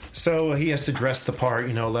 So he has to dress the part,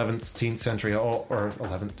 11th century, or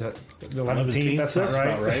 11th, the 11th, that's not right.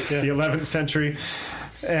 About right, yeah. The 11th century,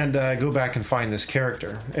 and go back and find this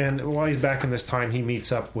character. And while he's back in this time, he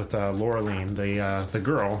meets up with Laureline, the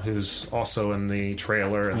girl who's also in the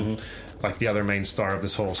trailer and like the other main star of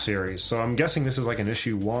this whole series. So I'm guessing this is like an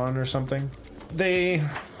issue 1 or something.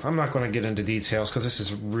 I'm not going to get into details because this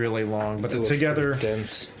is really long, but together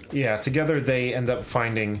they end up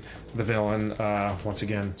finding the villain, once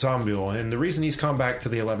again, Zambul. And the reason he's come back to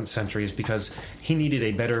the 11th century is because he needed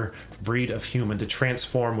a better breed of human to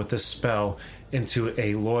transform with this spell into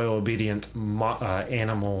a loyal, obedient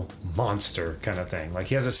animal monster kind of thing. Like,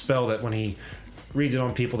 he has a spell that when he reads it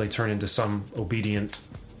on people, they turn into some obedient,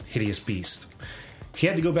 hideous beast. He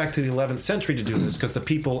had to go back to the 11th century to do this because the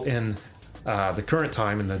people in the current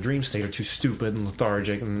time in the dream state are too stupid and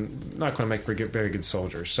lethargic and not going to make very good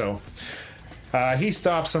soldiers. So he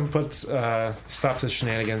stops him, stops his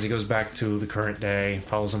shenanigans. He goes back to the current day,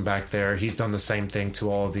 follows him back there. He's done the same thing to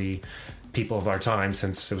all of the people of our time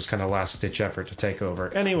since it was kind of a last-ditch effort to take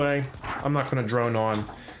over. Anyway, I'm not going to drone on.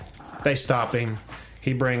 They stop him.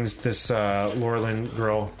 He brings this Laura Lynn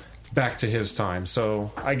girl back to his time.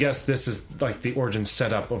 So I guess this is like the origin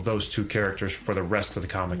setup of those two characters for the rest of the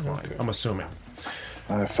comic line, I'm assuming.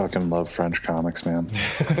 I fucking love French comics, man.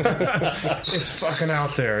 It's fucking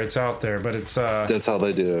out there. It's out there, but it's... That's how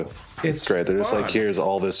they do. It's great. They're just like, here's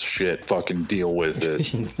all this shit, fucking deal with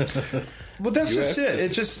it. Well, that's just it.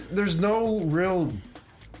 It just... There's no real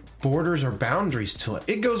borders or boundaries to it.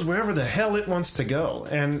 It goes wherever the hell it wants to go,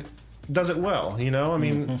 and does it well, you know? I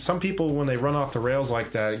mean, some people, when they run off the rails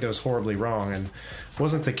like that, it goes horribly wrong, and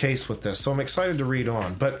wasn't the case with this. So I'm excited to read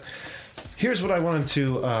on, but... Here's what I wanted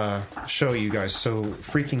to show you guys so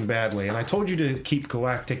freaking badly. And I told you to keep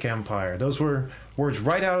Galactic Empire. Those were words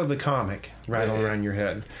right out of the comic rattling around your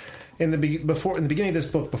head. In the beginning of this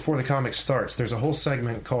book, before the comic starts, there's a whole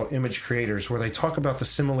segment called Image Creators where they talk about the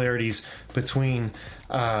similarities between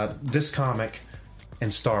this comic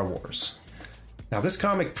and Star Wars. Now, this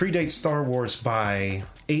comic predates Star Wars by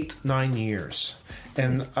 8-9 years.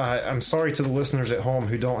 And I'm sorry to the listeners at home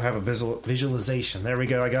who don't have a visualization. There we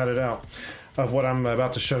go, I got it out. Of what I'm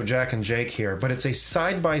about to show Jack and Jake here. But it's a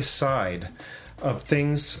side-by-side of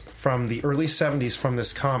things from the early 70s from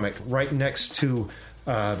this comic right next to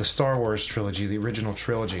the Star Wars trilogy, the original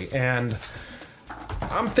trilogy. And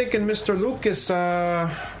I'm thinking Mr. Lucas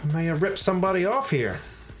may have ripped somebody off here.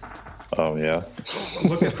 Oh, yeah.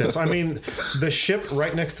 Look at this. I mean, the ship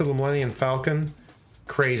right next to the Millennium Falcon...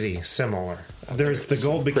 Crazy similar. There's the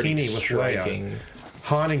gold bikini with Leia,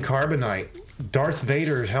 Han and Carbonite, Darth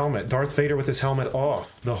Vader's helmet, Darth Vader with his helmet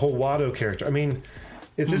off, the whole Watto character. I mean,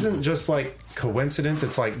 it isn't just like coincidence,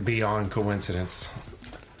 it's like beyond coincidence.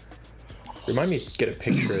 Remind me to get a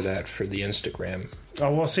picture of that for the Instagram.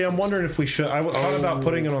 Oh, well, see, I'm wondering if we should. I thought about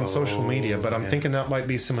putting it on social media, but I'm thinking that might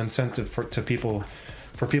be some incentive for people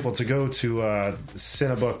to go to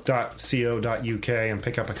cinebook.co.uk and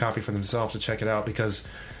pick up a copy for themselves to check it out, because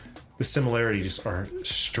the similarities are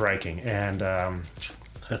striking. And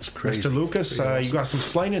that's crazy. Mr. Lucas, awesome. You got some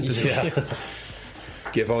explaining to do. Yeah.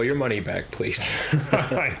 Give all your money back, please.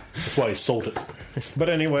 Right. That's why he sold it. But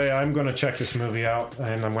anyway, I'm going to check this movie out,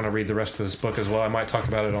 and I'm going to read the rest of this book as well. I might talk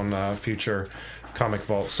about it on future Comic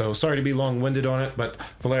Vault. So sorry to be long-winded on it, but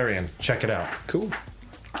Valerian, check it out. Cool.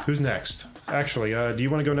 Who's next? Actually, do you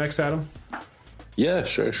want to go next, Adam? Yeah,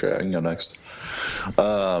 sure. I can go next.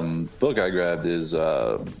 Book I grabbed is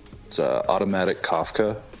it's Automatic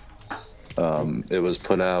Kafka. It was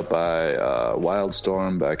put out by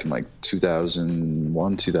Wildstorm back in like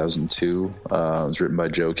 2001, 2002. It was written by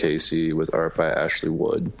Joe Casey with art by Ashley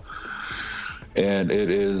Wood. And it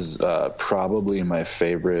is probably my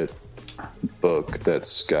favorite book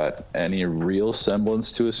that's got any real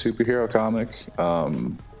semblance to a superhero comic.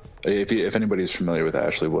 If anybody's familiar with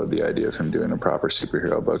Ashley Wood, the idea of him doing a proper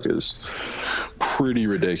superhero book is pretty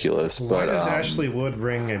ridiculous. Why does Ashley Wood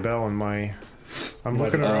ring a bell in my... I'm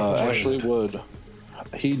looking her up. Ashley Wood,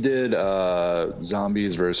 he did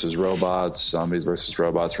Zombies versus Robots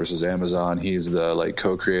versus Amazon. He's the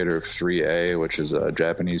co-creator of 3A, which is a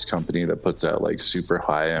Japanese company that puts out super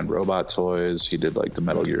high-end robot toys. He did the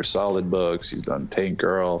Metal Gear Solid books. He's done Tank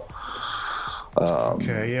Girl.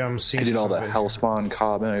 Okay, yeah, I'm seeing. He did all the Hellspawn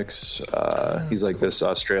comics. He's this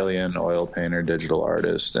Australian oil painter, digital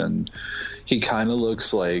artist, and he kind of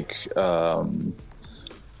looks like an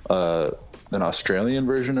Australian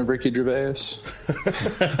version of Ricky Gervais.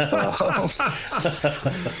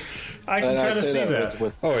 I can kind of see that.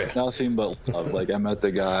 With nothing but love. I met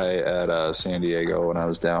the guy at San Diego when I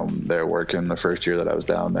was down there working the first year that I was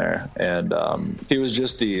down there, and he was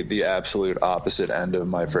just the absolute opposite end of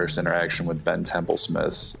my first interaction with Ben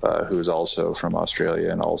Templesmith, who is also from Australia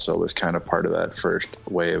and also was kind of part of that first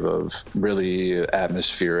wave of really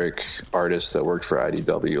atmospheric artists that worked for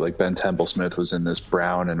IDW. Ben Templesmith was in this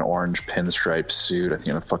brown and orange pinstripe suit, I think,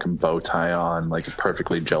 and a fucking bow tie on, a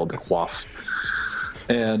perfectly gelled coif.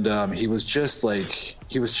 And he was just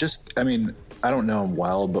I mean, I don't know him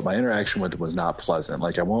well, but my interaction with him was not pleasant.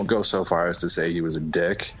 I won't go so far as to say he was a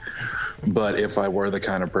dick, but if I were the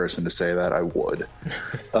kind of person to say that, I would.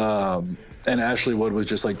 And Ashley Wood was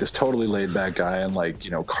just this totally laid back guy in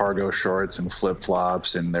cargo shorts and flip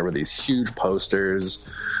flops, and there were these huge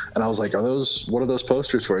posters. And I was like, what are those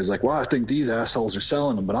posters for? He's like, well, I think these assholes are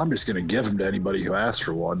selling them, but I'm just going to give them to anybody who asks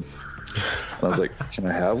for one. And I was like, can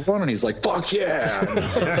I have one? And he's like, fuck yeah.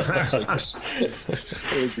 It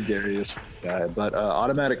was the gariest guy. But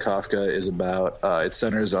Automatic Kafka is about, it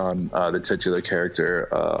centers on the titular character,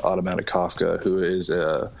 Automatic Kafka, who is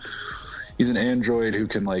he's an android who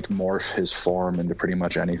can like morph his form into pretty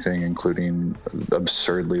much anything, including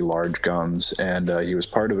absurdly large guns. And he was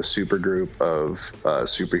part of a super group of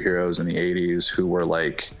superheroes in the 80s who were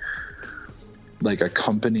like a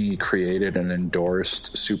company created and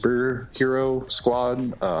endorsed superhero squad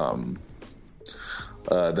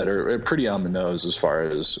that are pretty on the nose as far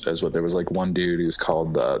as what there was like one dude who was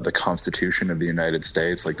called the Constitution of the United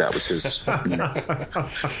States. Like that was his,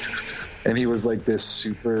 and he was like this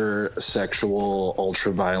super sexual,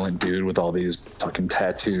 ultra violent dude with all these fucking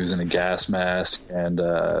tattoos and a gas mask. And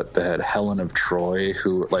they had Helen of Troy,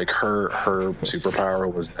 who like her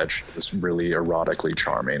superpower was that she was really erotically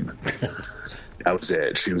charming. That was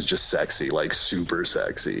it. She was just sexy, like super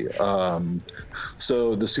sexy.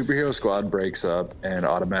 So the superhero squad breaks up, and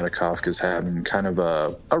Automatic Kafka's having kind of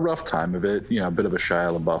a rough time of it. You know, a bit of a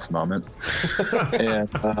Shia LaBeouf moment. And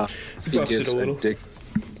he gets addicted.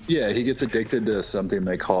 Yeah, he gets addicted to something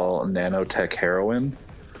they call nanotech heroin.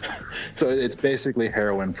 So it's basically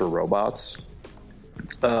heroin for robots.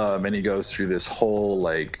 And he goes through this whole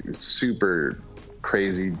like super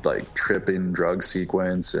crazy like tripping drug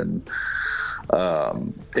sequence, and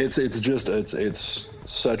it's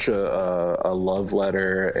such a love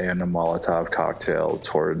letter and a Molotov cocktail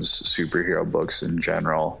towards superhero books in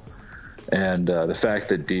general. And the fact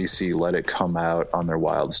that DC let it come out on their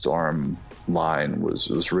Wildstorm line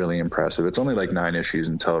was really impressive. It's only like 9 issues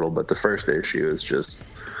in total, but the first issue is just,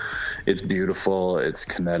 it's beautiful, it's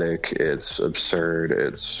kinetic, it's absurd,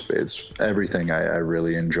 it's everything I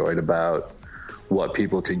really enjoyed about what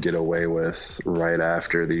people could get away with right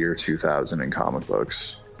after the year 2000 in comic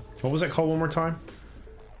books. What was it called one more time?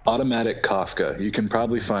 Automatic Kafka. You can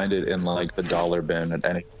probably find it in like the dollar bin at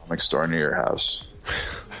any comic store near your house.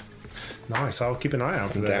 Nice. I'll keep an eye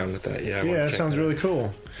out for that. Down with that. Yeah. Yeah, that sounds really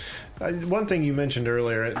cool. One thing you mentioned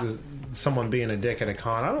earlier is someone being a dick at a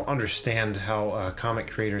con. I don't understand how comic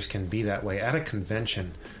creators can be that way at a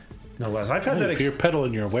convention. No less. I've had that. If you're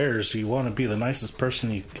peddling your wares, you want to be the nicest person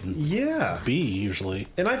you can be, usually.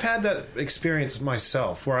 And I've had that experience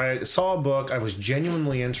myself where I saw a book, I was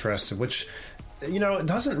genuinely interested, which, you know, it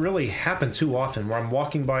doesn't really happen too often, where I'm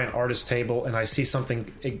walking by an artist table and I see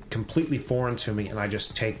something completely foreign to me and I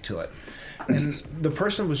just take to it. And the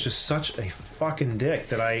person was just such a fucking dick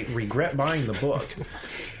that I regret buying the book.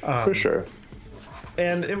 For sure.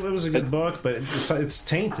 And it was a good book, but it's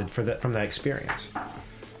tainted from that experience.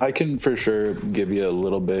 I can for sure give you a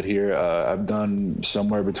little bit here. I've done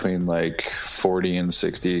somewhere between like 40 and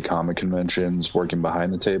 60 comic conventions working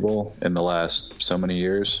behind the table in the last so many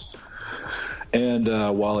years. And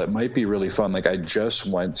while it might be really fun, like I just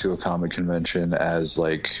went to a comic convention as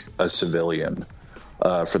like a civilian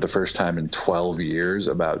for the first time in 12 years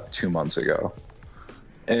about 2 months ago.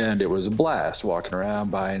 And it was a blast walking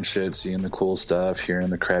around, buying shit, seeing the cool stuff, hearing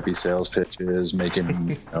the crappy sales pitches,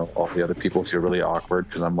 making all the other people feel really awkward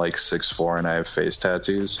because I'm like 6'4" and I have face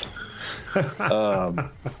tattoos.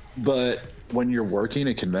 But when you're working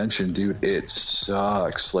a convention, dude, it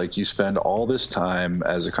sucks. Like you spend all this time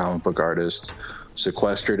as a comic book artist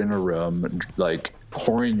sequestered in a room, like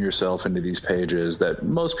pouring yourself into these pages that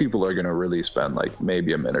most people are going to really spend like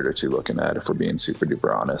maybe a minute or two looking at, if we're being super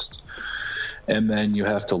duper honest. And then you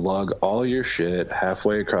have to lug all your shit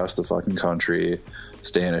halfway across the fucking country,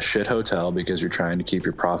 stay in a shit hotel because you're trying to keep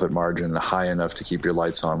your profit margin high enough to keep your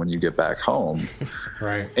lights on when you get back home.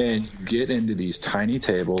 Right. And you get into these tiny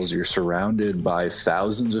tables, you're surrounded by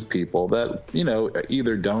thousands of people that, you know,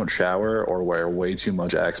 either don't shower or wear way too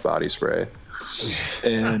much Axe body spray.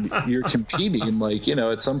 And you're competing, like, you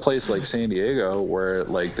know, at some place like San Diego where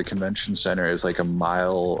like the convention center is like a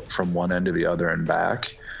mile from one end to the other and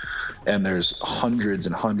back, and there's hundreds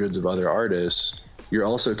and hundreds of other artists. You're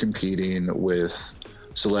also competing with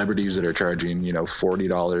celebrities that are charging, you know,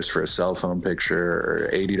 $40 for a cell phone picture or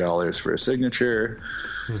 $80 for a signature.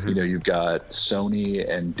 Mm-hmm. You know, you've got Sony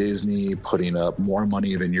and Disney putting up more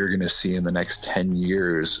money than you're going to see in the next 10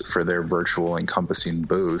 years for their virtual encompassing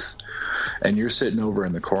booth. And you're sitting over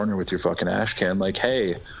in the corner with your fucking ash can like,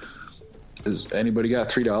 hey, has anybody got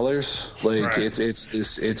 $3? Like, right.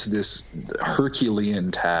 It's this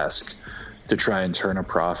Herculean task to try and turn a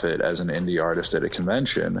profit as an indie artist at a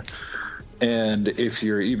convention. And if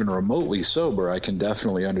you're even remotely sober, I can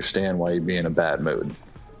definitely understand why you'd be in a bad mood.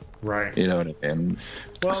 Right. You know what I mean?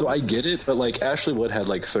 Well, so I get it, but like Ashley Wood had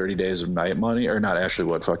like 30 days of night money, or not Ashley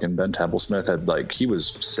Wood, fucking Ben Templesmith had like, he was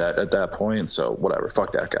set at that point. So whatever,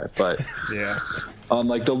 fuck that guy. But yeah, on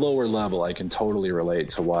like the lower level, I can totally relate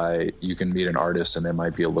to why you can meet an artist and they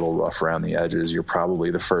might be a little rough around the edges. You're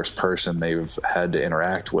probably the first person they've had to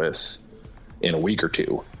interact with in a week or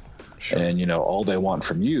two. Sure. And, you know, all they want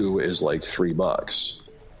from you is like $3.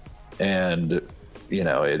 And, you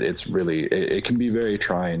know, it's really, it can be very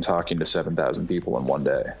trying talking to 7,000 people in one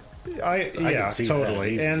day. Yeah,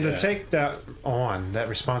 totally. And to take that on, that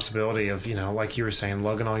responsibility of, you know, like you were saying,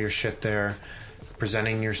 lugging all your shit there,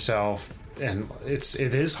 presenting yourself, and it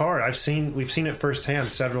is hard. We've seen it firsthand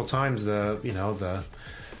several times, the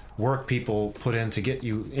work people put in to get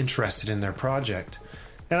you interested in their project.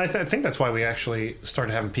 And I think that's why we actually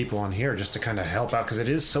started having people on here, just to kind of help out, because it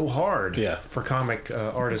is so hard for comic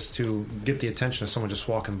artists to get the attention of someone just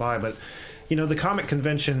walking by. But, you know, the comic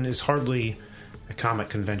convention is hardly a comic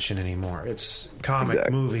convention anymore. It's comic,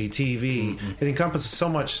 movie, TV. Mm-hmm. It encompasses so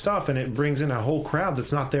much stuff, and it brings in a whole crowd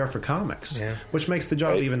that's not there for comics, which makes the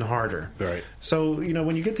job even harder. Right. So, you know,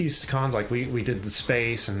 when you get these cons like we did the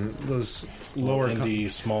Space and those lower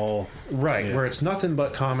indie, small, where it's nothing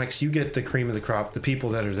but comics, you get the cream of the crop, the people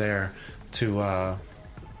that are there to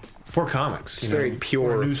for comics. It's very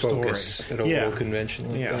pure news focus at a little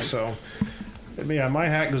convention like that. So. Yeah, my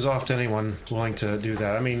hat goes off to anyone willing to do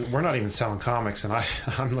that. I mean, we're not even selling comics, and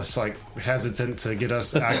I'm just like hesitant to get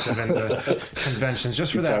us active into conventions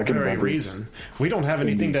just for that very reason. We don't have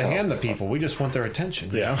anything to hand the people. We just want their attention.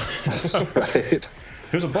 You know? So, right.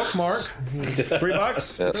 Here's a bookmark.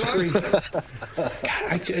 $3. That's free. God,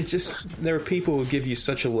 I just there are people who give you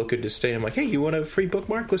such a look of disdain. I'm like, hey, you want a free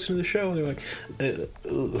bookmark? Listen to the show. And they're like,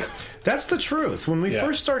 that's the truth. When we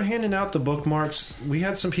first started handing out the bookmarks, we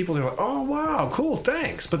had some people that were like, oh wow, cool,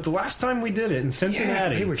 thanks. But the last time we did it in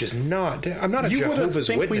Cincinnati, they were just not. I'm not a Jehovah's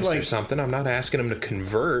Witness or something. I'm not asking them to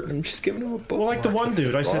convert. I'm just giving them a bookmark. Well, like the one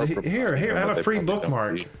dude, I said, here, have a free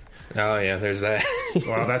bookmark. Oh yeah, there's that.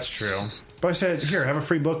 Well, that's true. But I said, here, have a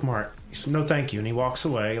free bookmark. He said, no, thank you. And he walks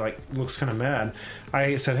away, like, looks kind of mad.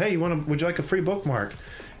 I said, hey, would you like a free bookmark?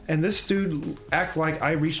 And this dude act like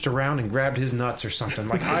I reached around and grabbed his nuts or something.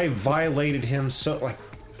 Like I violated him, so like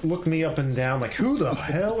looked me up and down like, who the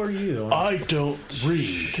hell are you? I don't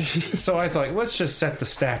read. So I thought, let's just set the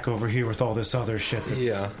stack over here with all this other shit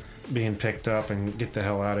that's being picked up and get the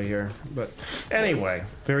hell out of here. But anyway,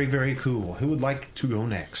 very, very cool. Who would like to go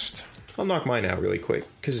next? I'll knock mine out really quick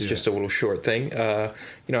because it's just a little short thing. You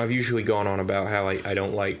know, I've usually gone on about how I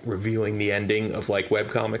don't like revealing the ending of like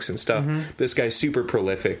webcomics and stuff. Mm-hmm. This guy's super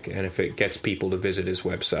prolific, and if it gets people to visit his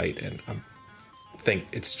website, and I think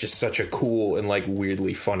it's just such a cool and like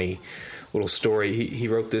weirdly funny little story. He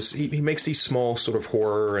wrote this. He makes these small sort of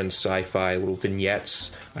horror and sci-fi little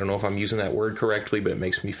vignettes. I don't know if I'm using that word correctly, but it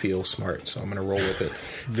makes me feel smart, so I'm going to roll with it.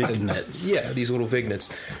 Vignettes. Yeah, these little vignettes.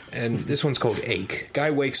 And this one's called Ache. Guy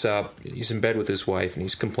wakes up, he's in bed with his wife, and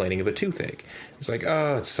he's complaining of a toothache. He's like,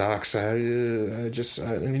 oh, it sucks. I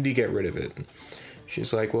need to get rid of it.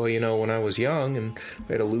 She's like, well, you know, when I was young and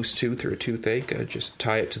I had a loose tooth or a toothache, I'd just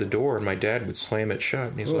tie it to the door and my dad would slam it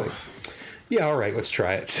shut. And he's like, yeah, all right, let's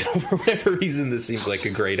try it. So for whatever reason, this seems like a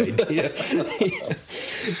great idea.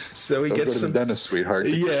 So he gets some... Go to the dentist, sweetheart.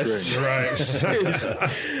 Yes, right.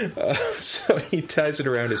 So he ties it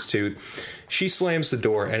around his tooth. She slams the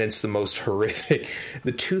door, and it's the most horrific.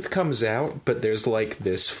 The tooth comes out, but there's like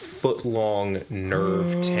this foot-long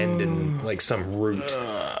nerve tendon, like some root,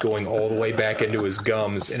 going all the way back into his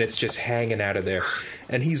gums, and it's just hanging out of there.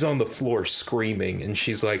 And he's on the floor screaming, and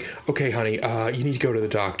she's like, okay, honey, you need to go to the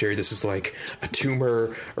doctor. This is like a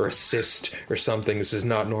tumor or a cyst or something. This is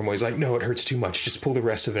not normal. He's like, no, it hurts too much. Just pull the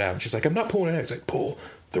rest of it out. And she's like, I'm not pulling it out. He's like, pull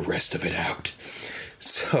the rest of it out.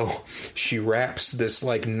 So she wraps this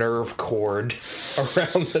like nerve cord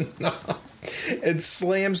around the knob and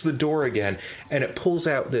slams the door again, and it pulls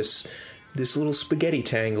out this little spaghetti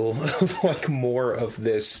tangle of like more of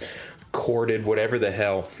this corded whatever the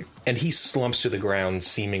hell, and he slumps to the ground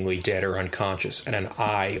seemingly dead or unconscious, and an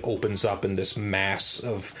eye opens up in this mass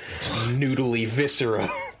of noodly viscera.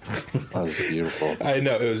 That was beautiful. I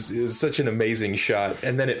know, it was such an amazing shot.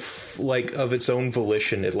 And then it, like, of its own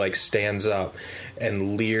volition, it, like, stands up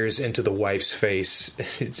and leers into the wife's face.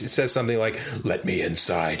 It says something like, let me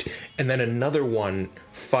inside. And then another one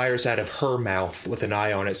fires out of her mouth with an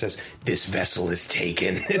eye on it, says, this vessel is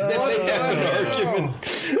taken. And then they have an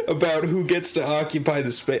argument about who gets to occupy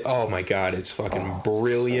the space. Oh, my God, it's fucking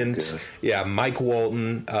brilliant. So yeah, Mike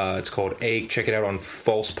Walton. It's called Ache. Check it out on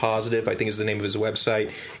False Positive, I think is the name of his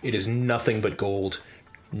website. It is nothing but gold.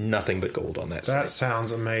 Nothing but gold on that site. That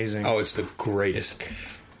sounds amazing. Oh, it's the greatest.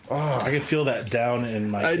 I can feel that down in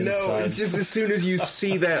my I know. insides. It's just as soon as you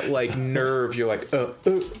see that like nerve, you're like,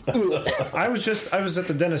 I was at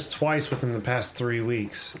the dentist twice within the past 3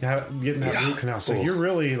 weeks getting that root canal. So you're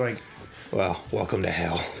really like, well, welcome to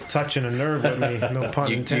hell. Touching a nerve with me. No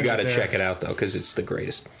pun intended. You got to there. check it out though, because it's the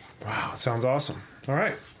greatest. Wow, sounds awesome. All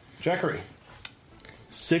right, Jackery.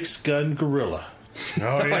 6-gun gorilla.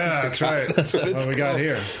 Oh yeah, that's right. That's what we got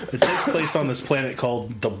here. It takes place on this planet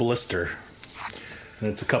called the Blister, and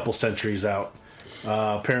it's a couple centuries out.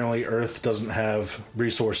 Apparently, Earth doesn't have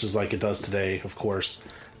resources like it does today. Of course,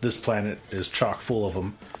 this planet is chock full of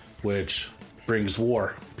them, which brings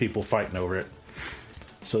war. People fighting over it.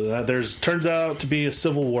 So turns out to be a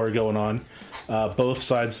civil war going on.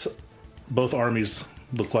 Both armies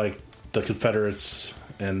look like the Confederates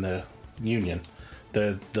and the Union.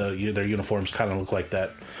 Their uniforms kind of look like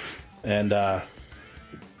that. And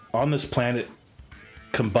on this planet,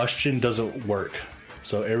 combustion doesn't work.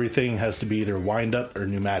 So everything has to be either wind up or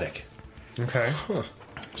pneumatic. Okay. Huh.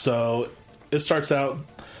 So it starts out,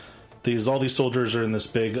 all these soldiers are in this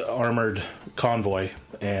big armored convoy,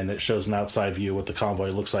 and it shows an outside view what the convoy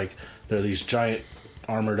looks like. They're these giant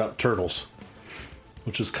armored up turtles,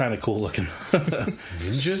 which is kind of cool looking.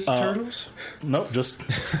 Ninja turtles? Nope, just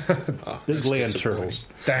big land turtles.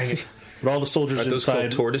 Dang it. But all the soldiers Are those inside...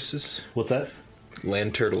 called tortoises? What's that?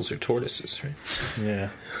 Land turtles are tortoises, right? Yeah.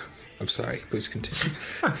 I'm sorry. Please continue.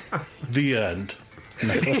 The end.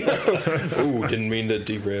 Ooh, didn't mean to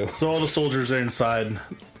derail. So all the soldiers are inside.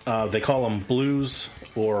 They call them blues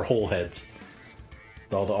or whole heads.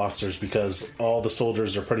 All the officers, because all the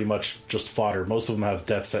soldiers are pretty much just fodder. Most of them have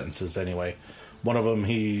death sentences anyway. One of them,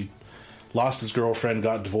 he lost his girlfriend,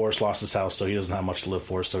 got divorced, lost his house, so he doesn't have much to live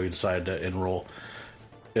for, so he decided to enroll.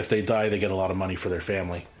 If they die, they get a lot of money for their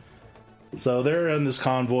family. So they're in this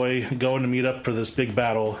convoy, going to meet up for this big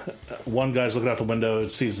battle. One guy's looking out the window and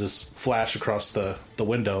sees this flash across the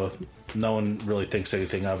window. No one really thinks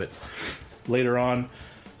anything of it. Later on,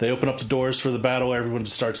 they open up the doors for the battle. Everyone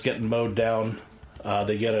starts getting mowed down.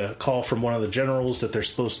 They get a call from one of the generals that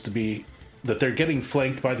they're getting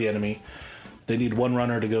flanked by the enemy. They need one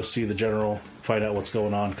runner to go see the general, find out what's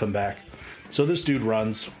going on, come back. So this dude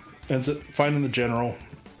runs, ends up finding the general.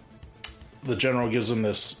 The general gives him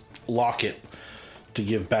this locket to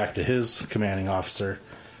give back to his commanding officer.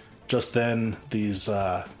 Just then, these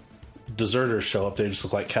deserters show up. They just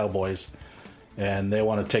look like cowboys, and they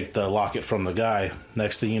want to take the locket from the guy.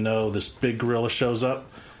 Next thing you know, this big gorilla shows up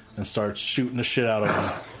and starts shooting the shit out of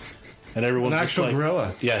him. And everyone's An just actual like,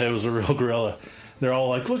 gorilla? Yeah, it was a real gorilla. They're all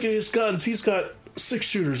like, look at his guns. He's got 6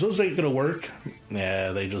 shooters. Those ain't going to work.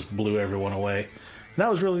 Yeah, they just blew everyone away. And that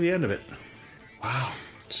was really the end of it. Wow.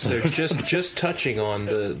 So they're just touching on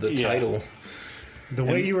the title. The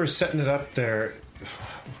way you were setting it up there,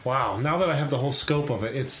 wow. Now that I have the whole scope of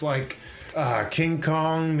it, it's like King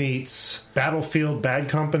Kong meets Battlefield Bad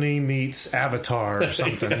Company meets Avatar or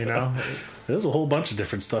something, you know? There's a whole bunch of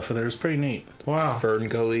different stuff in there. It's pretty neat. Wow. Fern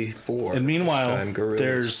Gully 4. And meanwhile, they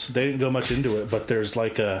didn't go much into it, but there's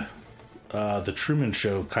like the Truman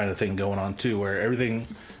Show kind of thing going on too, where everything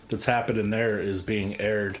that's happened in there is being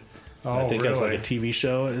aired. Oh, I think really? that's like a TV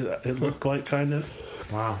show, it looked like, kind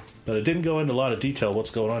of. Wow. But it didn't go into a lot of detail what's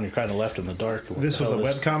going on. You're kind of left in the dark. This was a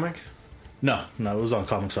webcomic? No, it was on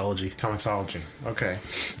Comixology. Comixology. Okay.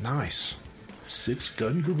 Nice.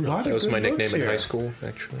 6-gun gorilla. That was my nickname in high school,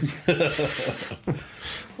 actually. A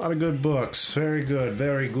lot of good books. Very good.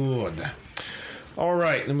 Very good. All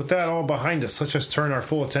right. And with that all behind us, let's just turn our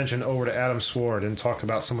full attention over to Adam Sward and talk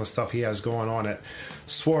about some of the stuff he has going on at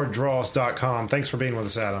sworddraws.com. Thanks for being with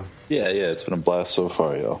us, Adam. Yeah, it's been a blast so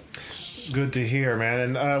far, y'all. Good to hear,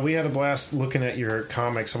 man. And we had a blast looking at your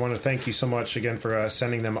comics. I want to thank you so much again for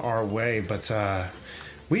sending them our way. But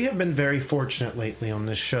we have been very fortunate lately on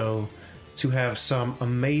this show to have some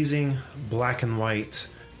amazing black and white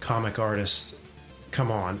comic artists come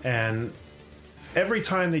on. And every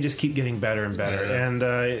time they just keep getting better and better. Yeah.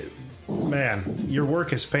 And, man, your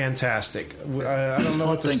work is fantastic. I don't know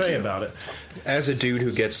what to say about it. As a dude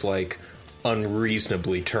who gets, like,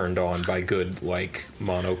 unreasonably turned on by good, like,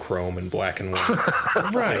 monochrome and black and white.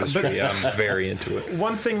 Right. But I'm very into it.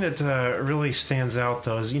 One thing that really stands out,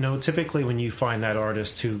 though, is, typically when you find that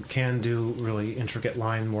artist who can do really intricate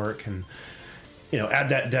line work and, add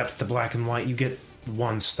that depth to black and white, you get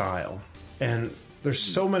one style. And there's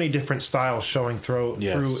so many different styles showing through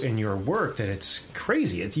in your work that it's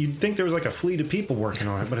crazy. You'd think there was like a fleet of people working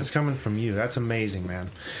on it, but it's coming from you. That's amazing,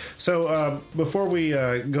 man. So before we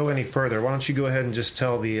go any further, why don't you go ahead and just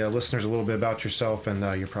tell the listeners a little bit about yourself and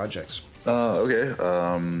your projects?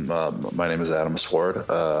 My name is Adam Sward.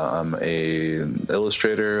 I'm an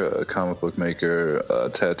illustrator, a comic book maker, a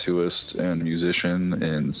tattooist, and musician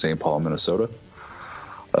in St. Paul, Minnesota.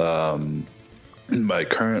 My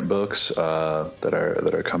current books that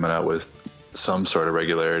are coming out with some sort of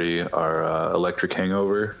regularity are Electric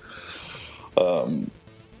Hangover.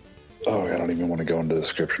 I don't even want to go into the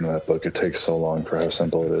description of that book. It takes so long for how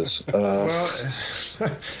simple it is. Well,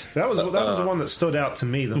 that was the one that stood out to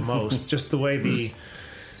me the most. Just the way the.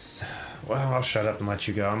 Well, I'll shut up and let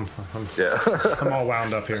you go. I'm all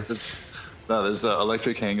wound up here. There's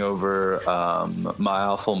Electric Hangover. My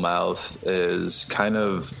Awful Mouth is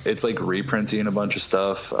it's like reprinting a bunch of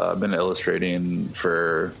stuff. I've been illustrating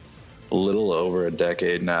for a little over a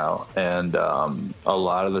decade now, and a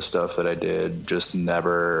lot of the stuff that I did just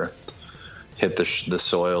never hit the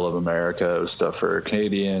soil of America. It was stuff for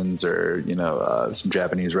Canadians or some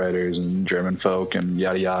Japanese writers and German folk and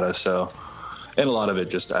yada yada. So, and a lot of it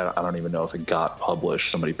just I don't even know if it got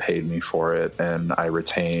published. Somebody paid me for it, and I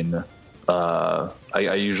retain. I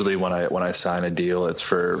usually when I sign a deal, it's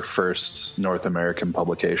for first North American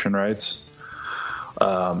publication rights.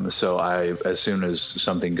 So as soon as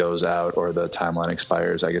something goes out or the timeline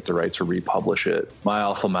expires, I get the right to republish it. My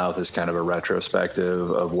Awful Mouth is kind of a retrospective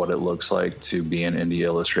of what it looks like to be an indie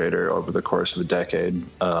illustrator over the course of a decade.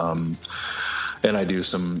 And I do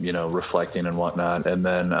some, reflecting and whatnot. And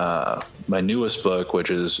then my newest book, which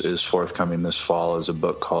is forthcoming this fall, is a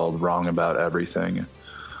book called Wrong About Everything,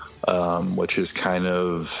 which is kind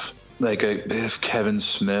of like if Kevin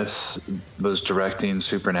Smith was directing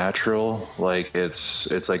Supernatural. Like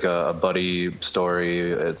it's like a buddy story.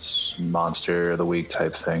 It's monster of the week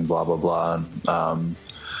type thing. Blah blah blah.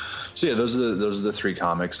 So yeah, those are the three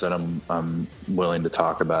comics that I'm willing to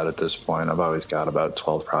talk about at this point. I've always got about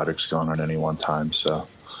 12 projects going on at any one time. So.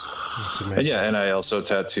 And yeah, and I also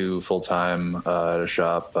tattoo full time at a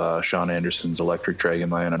shop, Sean Anderson's Electric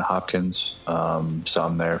Dragonland in Hopkins. So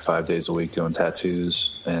I'm there 5 days a week doing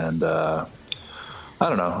tattoos, and I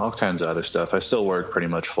don't know, all kinds of other stuff. I still work pretty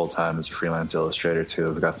much full time as a freelance illustrator too.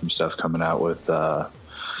 I've got some stuff coming out with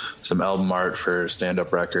some album art for Stand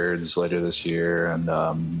Up Records later this year,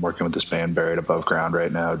 and working with this band Buried Above Ground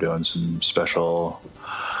right now, doing some special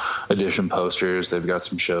edition posters. They've got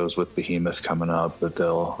some shows with Behemoth coming up that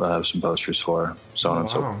they'll have some posters for, so on and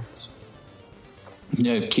so forth.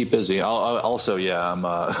 Yeah, keep busy. I'm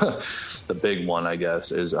the big one, I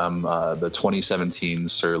guess, is I'm the 2017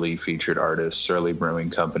 Surly featured artist. Surly Brewing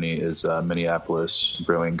Company is a Minneapolis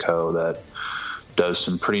brewing co. that does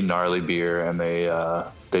some pretty gnarly beer, and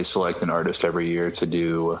they select an artist every year to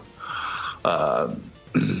do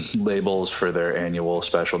labels for their annual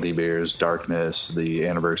specialty beers, Darkness, the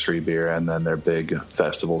anniversary beer, and then their big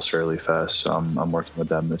festival, Surly Fest. So I'm working with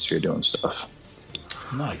them this year doing stuff.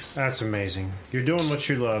 Nice. That's amazing. You're doing what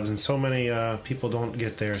you love, and so many people don't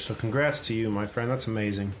get there. So congrats to you, my friend. That's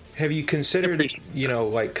amazing. Have you considered,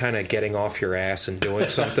 like kind of getting off your ass and doing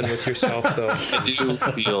something with yourself, though? I do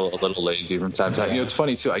feel a little lazy from time to time. It's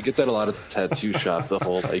funny, too. I get that a lot at the tattoo shop, the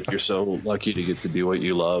whole, you're so lucky to get to do what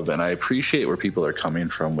you love. And I appreciate where people are coming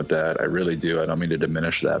from with that. I really do. I don't mean to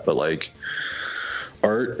diminish that. But,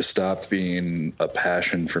 art stopped being a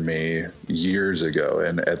passion for me years ago,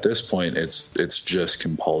 and at this point it's just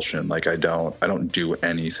compulsion. I don't do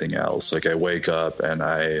anything else. I wake up and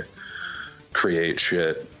I create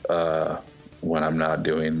shit when I'm not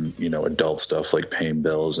doing adult stuff like paying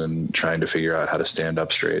bills and trying to figure out how to stand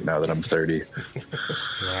up straight now that I'm 30.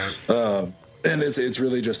 Right. And it's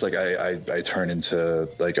really just I turn into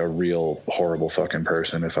a real horrible fucking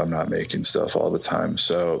person if I'm not making stuff all the time.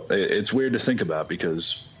 So it's weird to think about,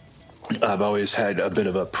 because I've always had a bit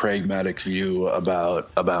of a pragmatic view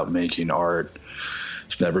about making art.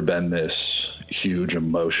 It's never been this huge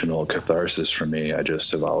emotional catharsis for me. I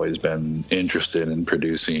just have always been interested in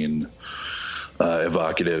producing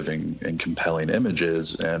evocative and compelling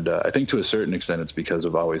images. And I think to a certain extent it's because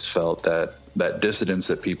I've always felt that dissonance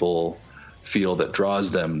that people feel that draws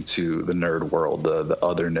them to the nerd world, the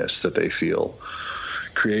otherness that they feel.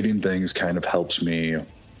 Creating things kind of helps me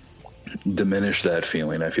diminish that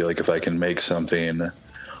feeling. I feel like if I can make something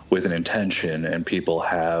with an intention and people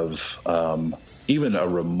have even a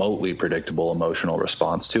remotely predictable emotional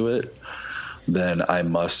response to it, then I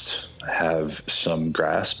must have some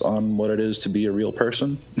grasp on what it is to be a real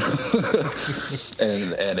person.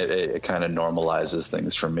 and it kind of normalizes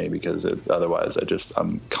things for me, because otherwise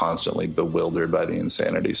I'm constantly bewildered by the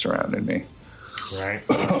insanity surrounding me. Right.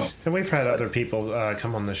 And we've had other people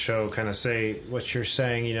come on the show kind of say what you're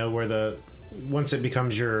saying, where once it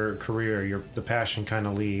becomes your career, the passion kind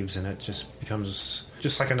of leaves, and it just becomes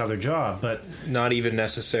just like another job. But not even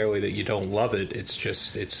necessarily that you don't love it. It's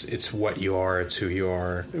just it's what you are. It's who you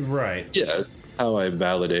are. Right. Yeah. How I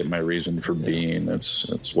validate my reason for being.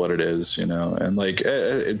 That's what it is, you know. And like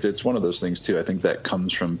it's one of those things too. I think that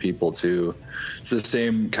comes from people too. It's the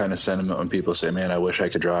same kind of sentiment when people say, "Man, I wish I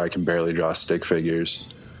could draw. I can barely draw stick figures."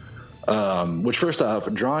 Which, first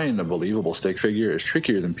off, drawing a believable stick figure is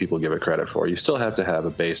trickier than people give it credit for. You still have to have a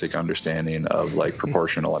basic understanding of like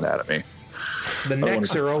proportional anatomy. The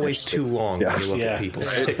necks are always too long when you look at people.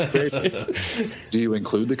 Do you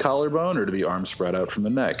include the collarbone, or do the arms spread out from the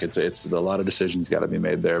neck? It's a lot of decisions got to be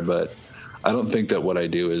made there. But I don't think that what I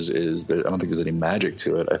do is I don't think there's any magic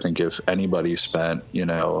to it. I think if anybody spent 8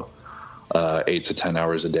 to 10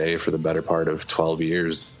 hours a day for the better part of 12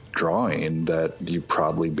 years drawing, that you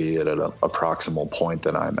probably be at an proximal point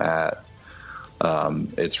that I'm at.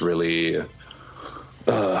 It's really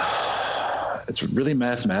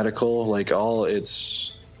mathematical. Like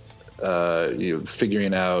it's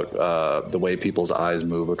figuring out the way people's eyes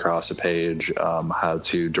move across a page, how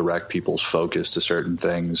to direct people's focus to certain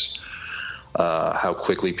things, how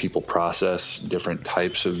quickly people process different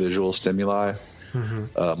types of visual stimuli.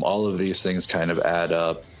 Mm-hmm. All of these things kind of add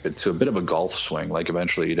up to a bit of a golf swing. Like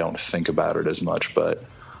eventually you don't think about it as much, but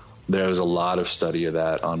there was a lot of study of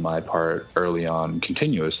that on my part early on,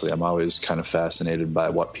 continuously. I'm always kind of fascinated by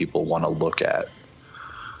what people want to look at.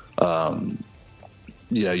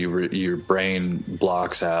 Your brain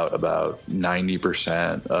blocks out about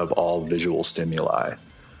 90% of all visual stimuli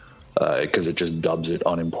because it just dubs it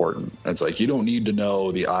unimportant. It's like, you don't need to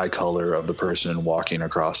know the eye color of the person walking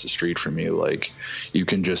across the street from you. Like, you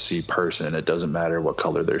can just see person. It doesn't matter what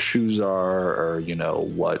color their shoes are, or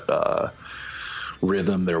what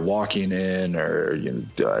rhythm they're walking in, or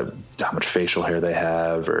how much facial hair they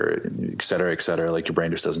have, or et cetera, et cetera. Like, your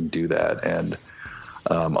brain just doesn't do that. And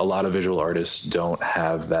a lot of visual artists don't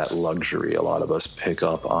have that luxury. A lot of us pick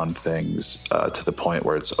up on things to the point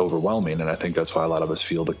where it's overwhelming, and I think that's why a lot of us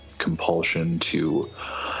feel the compulsion to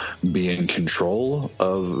be in control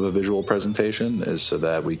of a visual presentation, is so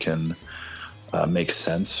that we can make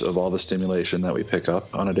sense of all the stimulation that we pick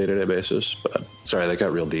up on a day-to-day basis. But sorry, that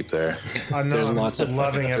got real deep there. I know, there's lots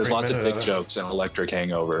of big of jokes in Electric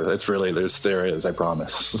Hangover. It's really there is, I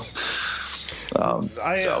promise.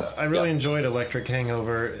 I really enjoyed Electric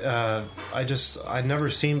Hangover. I'd never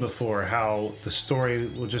seen before how the story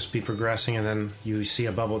will just be progressing, and then you see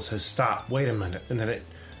a bubble that says stop, wait a minute, and then it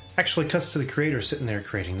actually cuts to the creator sitting there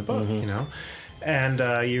creating the book, and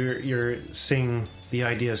you're seeing the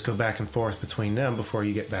ideas go back and forth between them before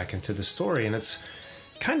you get back into the story. And it's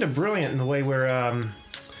kind of brilliant in the way where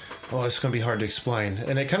it's going to be hard to explain,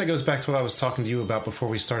 and it kind of goes back to what I was talking to you about before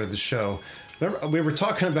we started the show. We were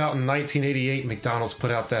talking about in 1988, McDonald's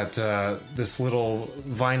put out that this little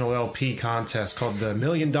vinyl LP contest called the $1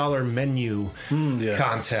 Million Menu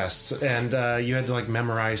Contest, and you had to like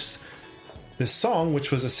memorize this song,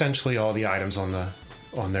 which was essentially all the items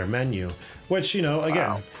on their menu. Which,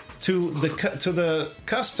 again, to the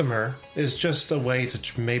customer is just a way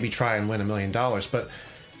to maybe try and win $1 million, but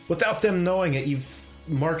without them knowing it, you've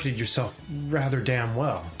marketed yourself rather damn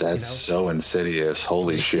well. That's so insidious.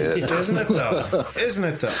 Holy shit. Isn't it though?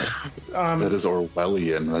 That is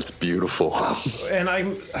Orwellian. That's beautiful. And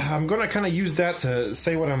I'm going to kind of use that to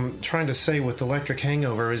say what I'm trying to say with Electric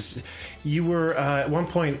Hangover. Is you were at one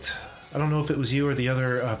point, I don't know if it was you or the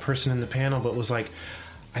other person in the panel, but was like,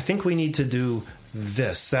 I think we need to do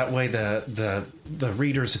this. That way the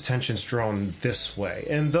reader's attention's drawn this way.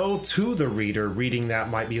 And though to the reader, reading that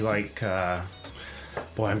might be like...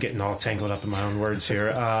 boy, I'm getting all tangled up in my own words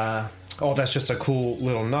here. That's just a cool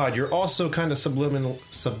little nod. You're also kind of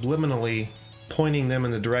subliminally pointing them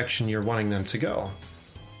in the direction you're wanting them to go.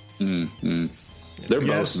 Mm-hmm. They're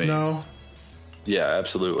both me. No? Yeah,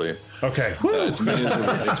 absolutely. Okay. It's me as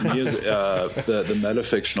the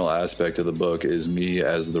metafictional aspect of the book is me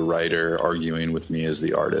as the writer arguing with me as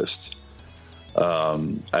the artist. I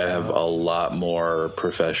have a lot more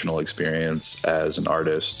professional experience as an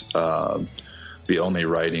artist. The only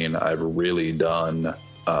writing I've really done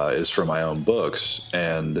is for my own books,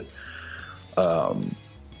 and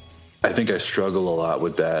I think I struggle a lot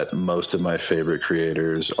with that. Most of my favorite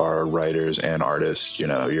creators are writers and artists.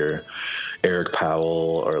 Your Eric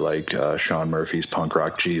Powell, or like Sean Murphy's Punk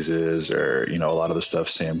Rock Jesus, or a lot of the stuff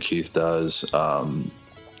Sam Keith does.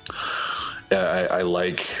 I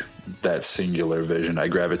like that singular vision. I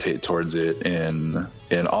gravitate towards it in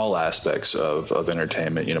all aspects of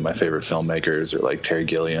entertainment. My favorite filmmakers are like Terry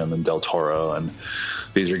Gilliam and Del Toro, and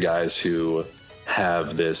these are guys who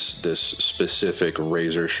have this specific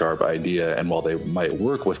razor sharp idea, and while they might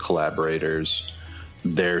work with collaborators,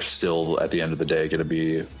 they're still at the end of the day going to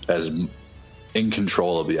be as in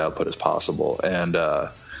control of the output as possible. And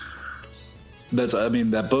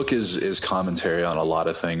that book is commentary on a lot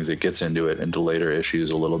of things. It gets into later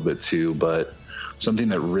issues a little bit too, but something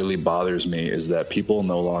that really bothers me is that people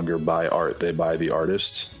no longer buy art, they buy the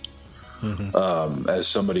artist. Mm-hmm. As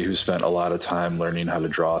somebody who spent a lot of time learning how to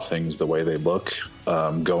draw things the way they look,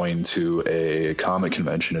 going to a comic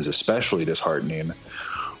convention is especially disheartening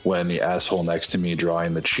when the asshole next to me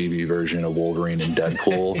drawing the chibi version of Wolverine and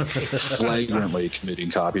Deadpool, flagrantly committing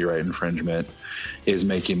copyright infringement, is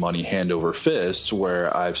making money hand over fist,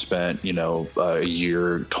 where I've spent, a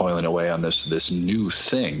year toiling away on this new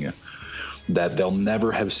thing that they'll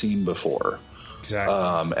never have seen before.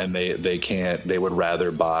 Exactly. And they would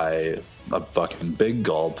rather buy a fucking Big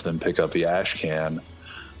Gulp than pick up the ash can.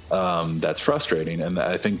 That's frustrating. And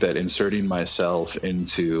I think that inserting myself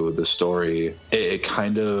into the story,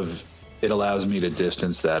 it allows me to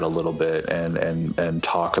distance that a little bit and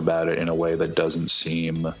talk about it in a way that doesn't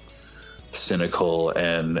seem cynical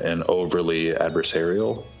and overly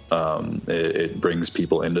adversarial. It brings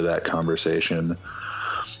people into that conversation.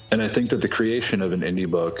 And I think that the creation of an indie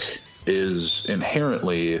book is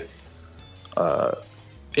inherently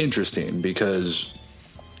interesting, because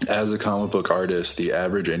as a comic book artist, the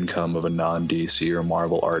average income of a non-DC or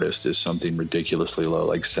Marvel artist is something ridiculously low,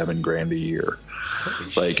 like $7,000 a year.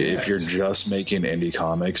 If you're just making indie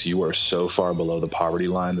comics, you are so far below the poverty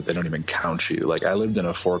line that they don't even count you. Like, I lived in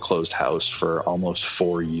a foreclosed house for almost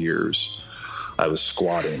 4 years. I was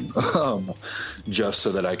squatting just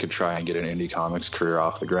so that I could try and get an indie comics career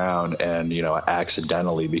off the ground, and I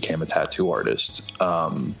accidentally became a tattoo artist.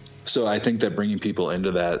 So I think that bringing people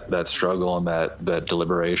into that struggle and that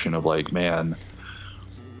deliberation of like, man,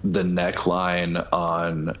 the neckline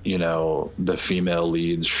on the female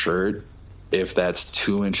lead's shirt, if that's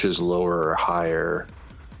 2 inches lower or higher,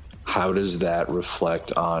 how does that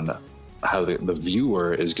reflect on how the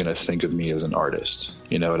viewer is going to think of me as an artist?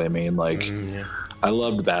 You know what I mean? Like, yeah. I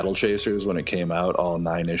loved Battle Chasers when it came out, all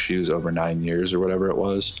 9 issues over 9 years or whatever it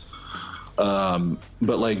was.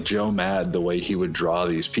 But like Joe Mad, the way he would draw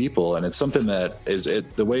these people, and it's something that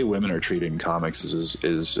the way women are treated in comics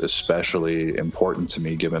is especially important to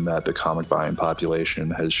me, given that the comic buying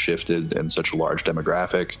population has shifted in such a large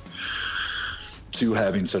demographic to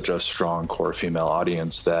having such a strong core female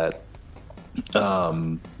audience that,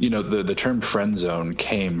 the term friend zone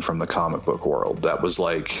came from the comic book world. That was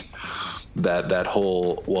like that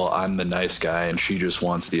whole, well, I'm the nice guy and she just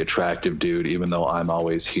wants the attractive dude, even though I'm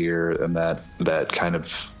always here. And that kind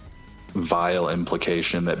of vile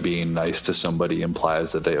implication that being nice to somebody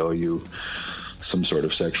implies that they owe you some sort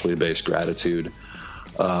of sexually based gratitude,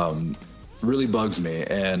 really bugs me.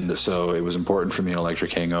 And so it was important for me in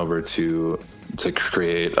Electric Hangover to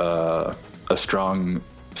create a strong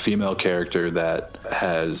female character that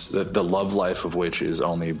has the love life of which is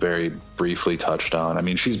only very briefly touched on. I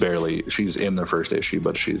mean, she's in the first issue,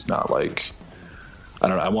 but she's not like, I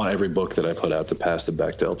don't know. I want every book that I put out to pass the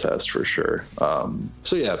Bechdel test for sure.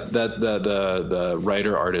 So yeah, the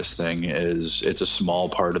writer artist thing it's a small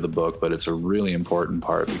part of the book, but it's a really important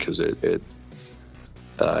part because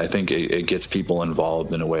I think it gets people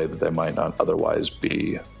involved in a way that they might not otherwise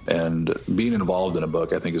be. And being involved in a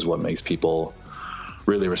book, I think, is what makes people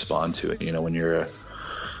really respond to it. When you're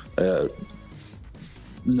a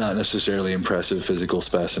not necessarily impressive physical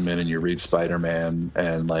specimen and you read Spider-Man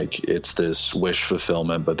and like it's this wish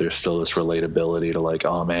fulfillment, but there's still this relatability to like,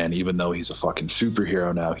 oh man, even though he's a fucking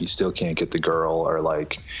superhero now, he still can't get the girl, or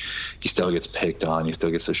like he still gets picked on, he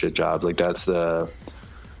still gets the shit jobs. Like that's the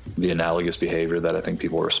analogous behavior that I think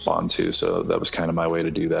people respond to. So that was kind of my way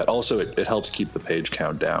to do that. Also, it helps keep the page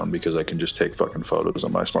count down because I can just take fucking photos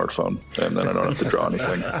on my smartphone and then I don't have to draw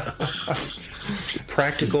anything. Just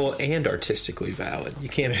practical and artistically valid. You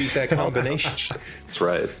can't beat that combination. That's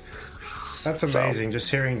right. That's amazing. Just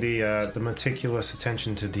hearing the meticulous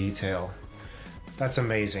attention to detail. That's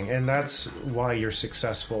amazing. And that's why you're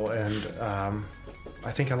successful. And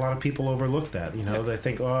I think a lot of people overlook that. They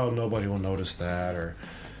think, oh, nobody will notice that, or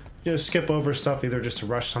skip over stuff either just to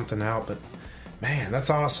rush something out. But man,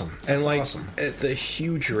 that's awesome. And awesome. At the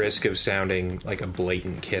huge risk of sounding like a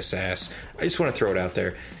blatant kiss ass, I just want to throw it out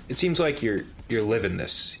there. It seems like you're living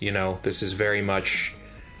this. This is very much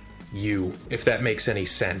you. If that makes any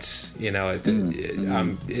sense,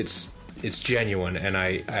 it's genuine, and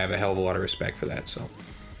I have a hell of a lot of respect for that. So,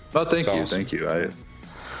 well, thank you, awesome. Thank you. I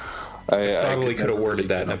probably could have worded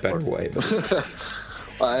that in a better way. But.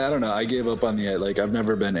 I don't know. I gave up on I've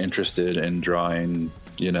never been interested in drawing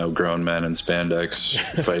grown men in spandex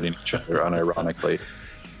fighting each other unironically.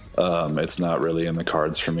 It's not really in the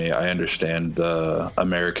cards for me. I understand the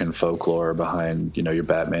American folklore behind, your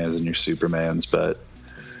Batmans and your Supermans, but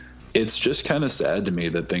it's just kind of sad to me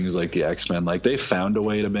that things like the X-Men, like they found a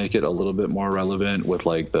way to make it a little bit more relevant with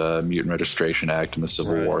like the Mutant Registration Act and the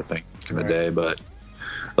Civil War thing in the day. But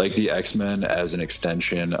like the X-Men as an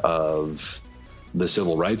extension of the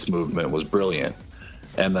civil rights movement was brilliant.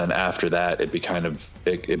 And then after that, it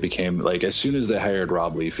became like as soon as they hired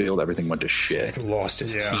Rob Liefeld, everything went to shit. It lost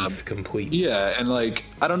its teeth completely. Yeah, and like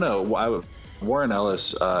I don't know, Warren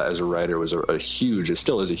Ellis as a writer was it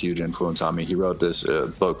still is a huge influence on me. He wrote this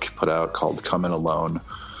book put out called Come In Alone,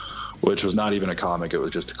 which was not even a comic; it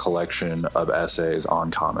was just a collection of essays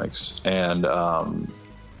on comics. And I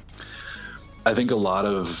think a lot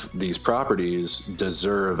of these properties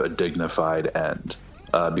deserve a dignified end.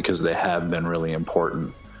 Because they have been really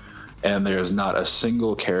important. And there's not a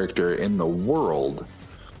single character in the world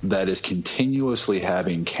that is continuously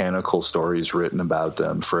having canonical stories written about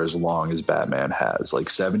them for as long as Batman has. Like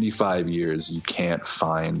 75 years, you can't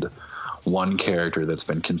find one character that's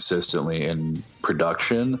been consistently in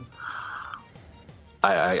production.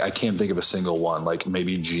 I can't think of a single one, like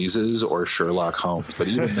maybe Jesus or Sherlock Holmes, but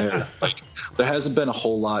even there, like there hasn't been a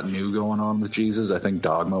whole lot new going on with Jesus. I think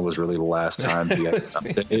Dogma was really the last time he had an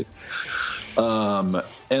update.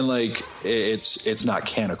 And like it's not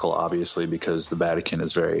canonical, obviously, because the Vatican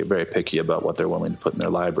is very, very picky about what they're willing to put in their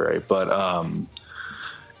library. But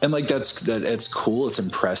and like it's cool, it's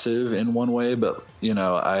impressive in one way, but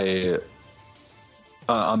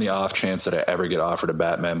on the off chance that I ever get offered a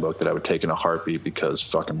Batman book that I would take in a heartbeat because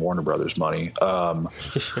fucking Warner Brothers money.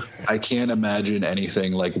 I can't imagine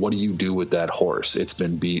anything like, what do you do with that horse? It's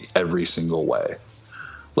been beat every single way.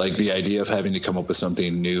 Like the idea of having to come up with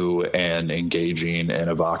something new and engaging and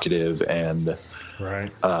evocative and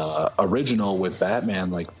original with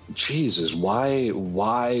Batman, like Jesus, why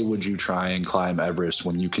would you try and climb Everest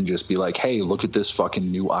when you can just be like, hey, look at this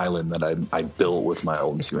fucking new island that I built with my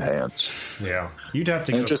own two hands? Yeah, you'd have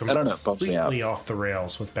to go completely off the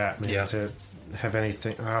rails with Batman to have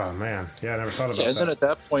anything. Oh man, yeah, I never thought about that. And then at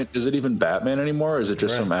that point, is it even Batman anymore, or is it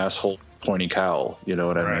just some asshole pointy cowl? You know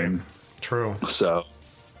what I mean? True. So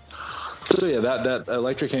yeah, that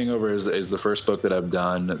Electric Hangover is the first book that I've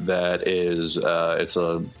done that is it's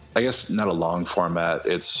I guess not a long format.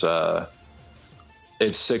 It's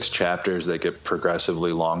 6 chapters that get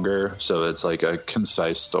progressively longer, so it's like a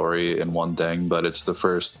concise story in one thing. But it's the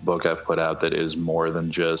first book I've put out that is more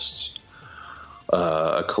than just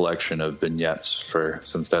a collection of vignettes.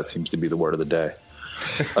 Since that seems to be the word of the day.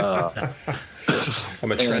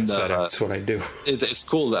 I'm a trendsetter. That's what I do. It's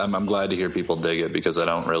cool. I'm glad to hear people dig it because I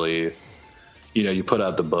don't really. You put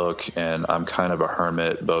out the book, and I'm kind of a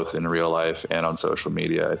hermit both in real life and on social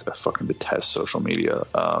media. I fucking detest social media.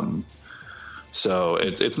 So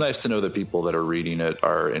it's nice to know that people that are reading it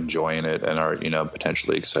are enjoying it and are,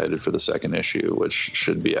 potentially excited for the second issue, which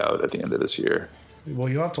should be out at the end of this year. Well,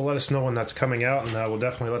 you'll have to let us know when that's coming out, and we'll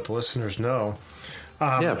definitely let the listeners know.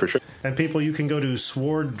 Yeah, for sure. And people, you can go to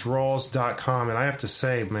swarddraws.com, and I have to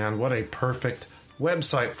say, man, what a perfect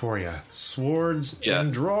website for you. Swords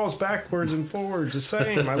and draws backwards and forwards the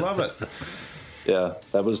same. I love it. Yeah,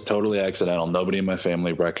 that was totally accidental. Nobody in my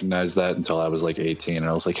family recognized that until I was like 18, and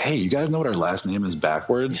I was like, hey, you guys know what our last name is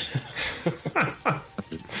backwards?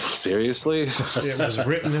 Seriously? It was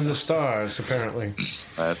written in the stars, apparently.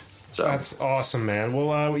 That's awesome, man.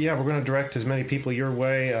 Well, we're going to direct as many people your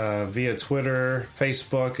way via Twitter,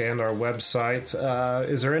 Facebook, and our website.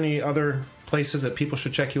 Is there any other places that people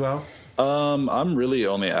should check you out? I'm really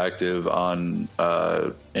only active on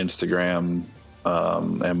Instagram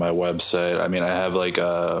and my website. I mean, I have like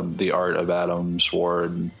the Art of Adam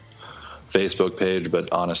Sward Facebook page,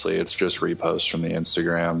 but honestly, it's just reposts from the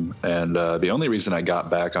Instagram. And the only reason I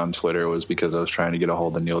got back on Twitter was because I was trying to get a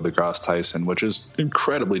hold of Neil deGrasse Tyson, which is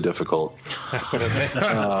incredibly difficult.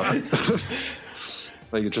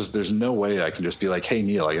 Like, there's no way I can just be like, hey,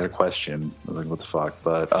 Neil, I got a question. I was like, what the fuck?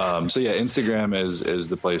 But, Instagram is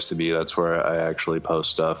the place to be. That's where I actually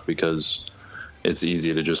post stuff because it's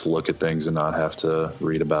easy to just look at things and not have to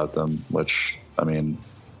read about them, which, I mean,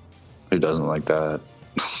 who doesn't like that?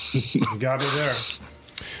 You got me there.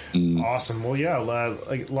 Awesome. Well, yeah,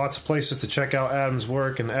 lots of places to check out Adam's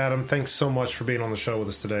work. And Adam, thanks so much for being on the show with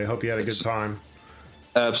us today. Hope you had a good time.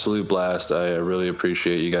 Absolute blast. I really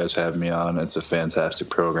appreciate you guys having me on. It's a fantastic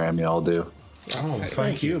program y'all do. Oh,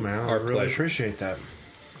 thank you, man. I really appreciate that.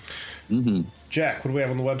 Mm-hmm. Jack, what do we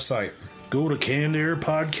have on the website? Go to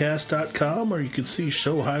cannedairpodcast.com, or you can see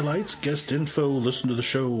show highlights, guest info, listen to the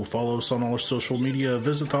show, follow us on all our social media,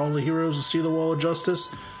 visit All the Heroes and see the Wall of Justice,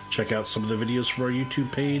 check out some of the videos from our YouTube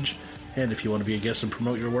page, and if you want to be a guest and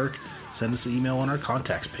promote your work, send us an email on our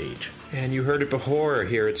contacts page. And you heard it before.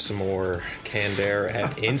 Hear it some more. Canned Air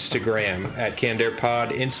at Instagram. At Canned Air Pod.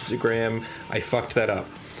 Instagram. I fucked that up.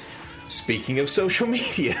 Speaking of social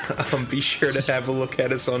media, be sure to have a look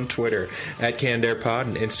at us on Twitter at Canned Air Pod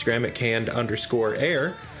and Instagram at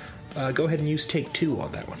canned_air. Go ahead and use take 2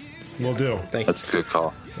 on that one. Will do. Thank you. That's a good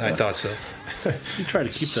call. I thought so. You try to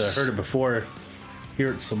keep the heard it before,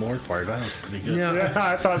 hear it some more part. That was pretty good. Yeah,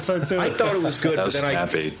 I thought so too. I thought it was good, That but was then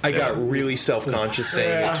snappy. I got really self-conscious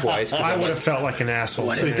saying it twice. I would have felt like an asshole.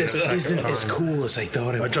 What saying if this it a second isn't as time? cool as I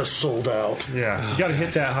thought it I was? just sold out. Yeah, you got to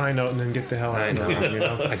hit that high note and then get the hell out of town, you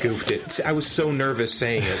know? I goofed it. I was so nervous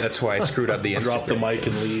saying it. That's why I screwed up the Drop the Instagram. mic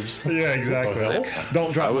and leaves. Yeah, exactly.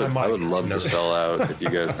 Don't drop my mic. I would love to sell out if you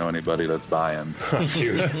guys know anybody that's buying.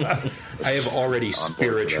 Dude, I have already On board for that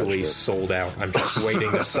spiritually shit. sold out. I'm just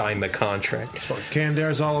waiting to sign the contract. That's what Canned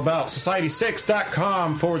Air is all about.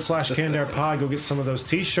 Society6.com/CannedAirPod. Go get some of those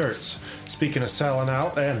t-shirts. Speaking of selling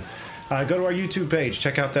out, and go to our YouTube page.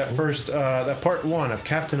 Check out that that part 1 of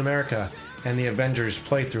Captain America and the Avengers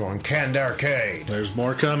playthrough on Canned Arcade. There's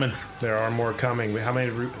more coming. There are more coming. How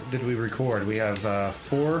many did we record? We have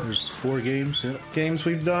 4 There's 4 games. Yeah. games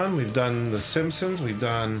we've done. We've done The Simpsons. We've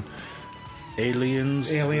done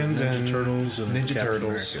Aliens, Aliens, Ninja and Turtles, and Ninja Captain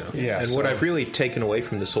Turtles. America. Yeah, And so- what I've really taken away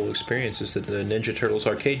from this whole experience is that the Ninja Turtles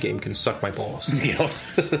arcade game can suck my balls. Yeah.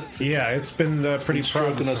 yeah, it's been pretty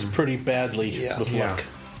Stroking us promising. pretty badly with Yeah. luck.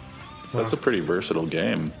 That's a pretty versatile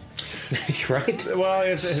game. Right? Well,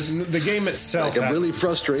 it's the game itself. Like, has- really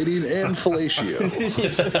frustrating and fellatio.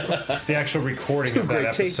 It's the actual recording of that great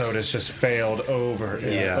episode takes. has just failed over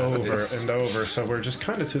and Yeah, over it's- and over. So we're just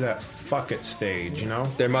kind of to that fuck it stage, you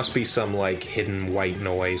know? There must be some, like, hidden white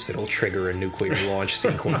noise that'll trigger a nuclear launch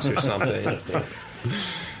sequence or something.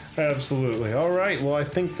 Absolutely. All right. Well, I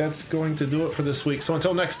think that's going to do it for this week. So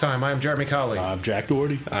until next time, I'm Jeremy Colley. I'm Jack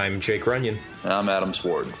Doherty. I'm Jake Runyon. And I'm Adam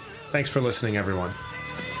Sward. Thanks for listening, everyone.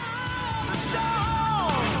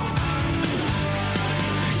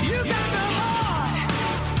 You got the heart.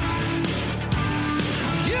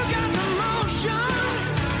 You got the motion.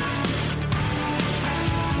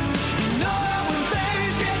 You know that when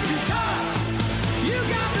things get too tough, you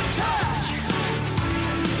got the touch.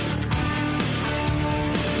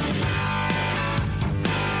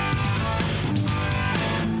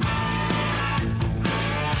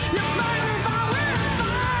 You're burning fire with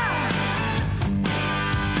fire.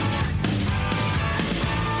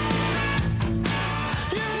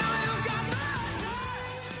 You know you got the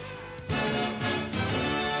touch.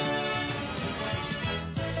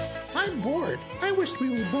 I'm bored. I wished we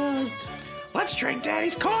were buzzed. Let's drink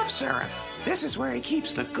Daddy's cough syrup. This is where he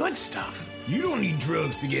keeps the good stuff. You don't need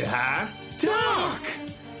drugs to get high. Doc!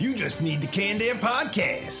 You just need the Canned Air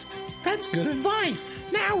Podcast. That's good advice.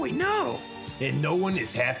 Now we know. And no one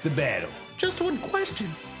is half the battle. Just one question.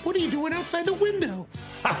 What are you doing outside the window?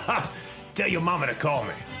 Ha ha! Tell your mama to call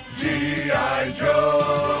me. G.I.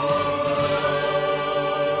 Joe!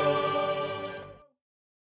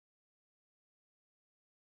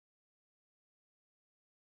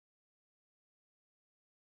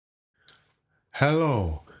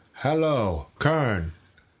 Hello. Hello. Kern.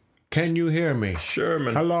 Can you hear me?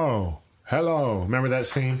 Sherman. Hello. Hello. Remember that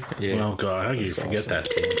scene? Yeah. Oh, God. How can you forget that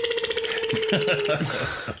scene?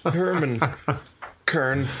 Herman.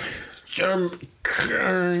 Kern.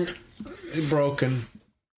 Kern. Broken.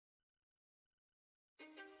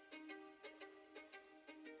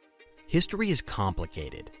 History is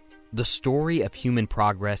complicated. The story of human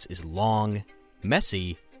progress is long,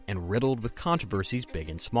 messy, and riddled with controversies big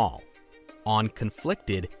and small. On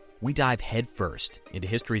Conflicted, we dive headfirst into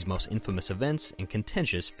history's most infamous events and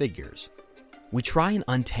contentious figures. We try and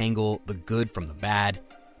untangle the good from the bad,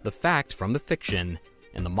 the fact from the fiction,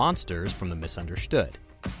 and the monsters from the misunderstood.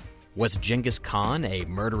 Was Genghis Khan a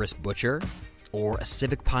murderous butcher or a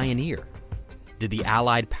civic pioneer? Did the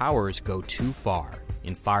Allied powers go too far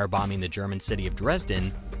in firebombing the German city of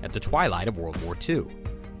Dresden at the twilight of World War II?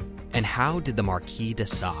 And how did the Marquis de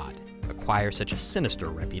Sade acquire such a sinister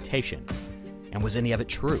reputation? And was any of it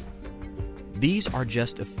true? These are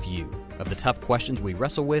just a few of the tough questions we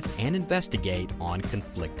wrestle with and investigate on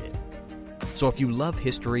Conflicted. So if you love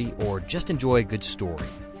history or just enjoy a good story,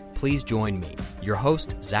 please join me, your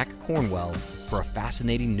host, Zach Cornwell, for a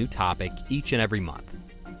fascinating new topic each and every month.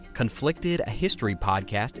 Conflicted, a history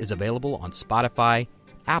podcast, is available on Spotify,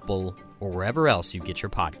 Apple, or wherever else you get your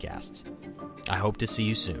podcasts. I hope to see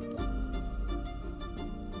you soon.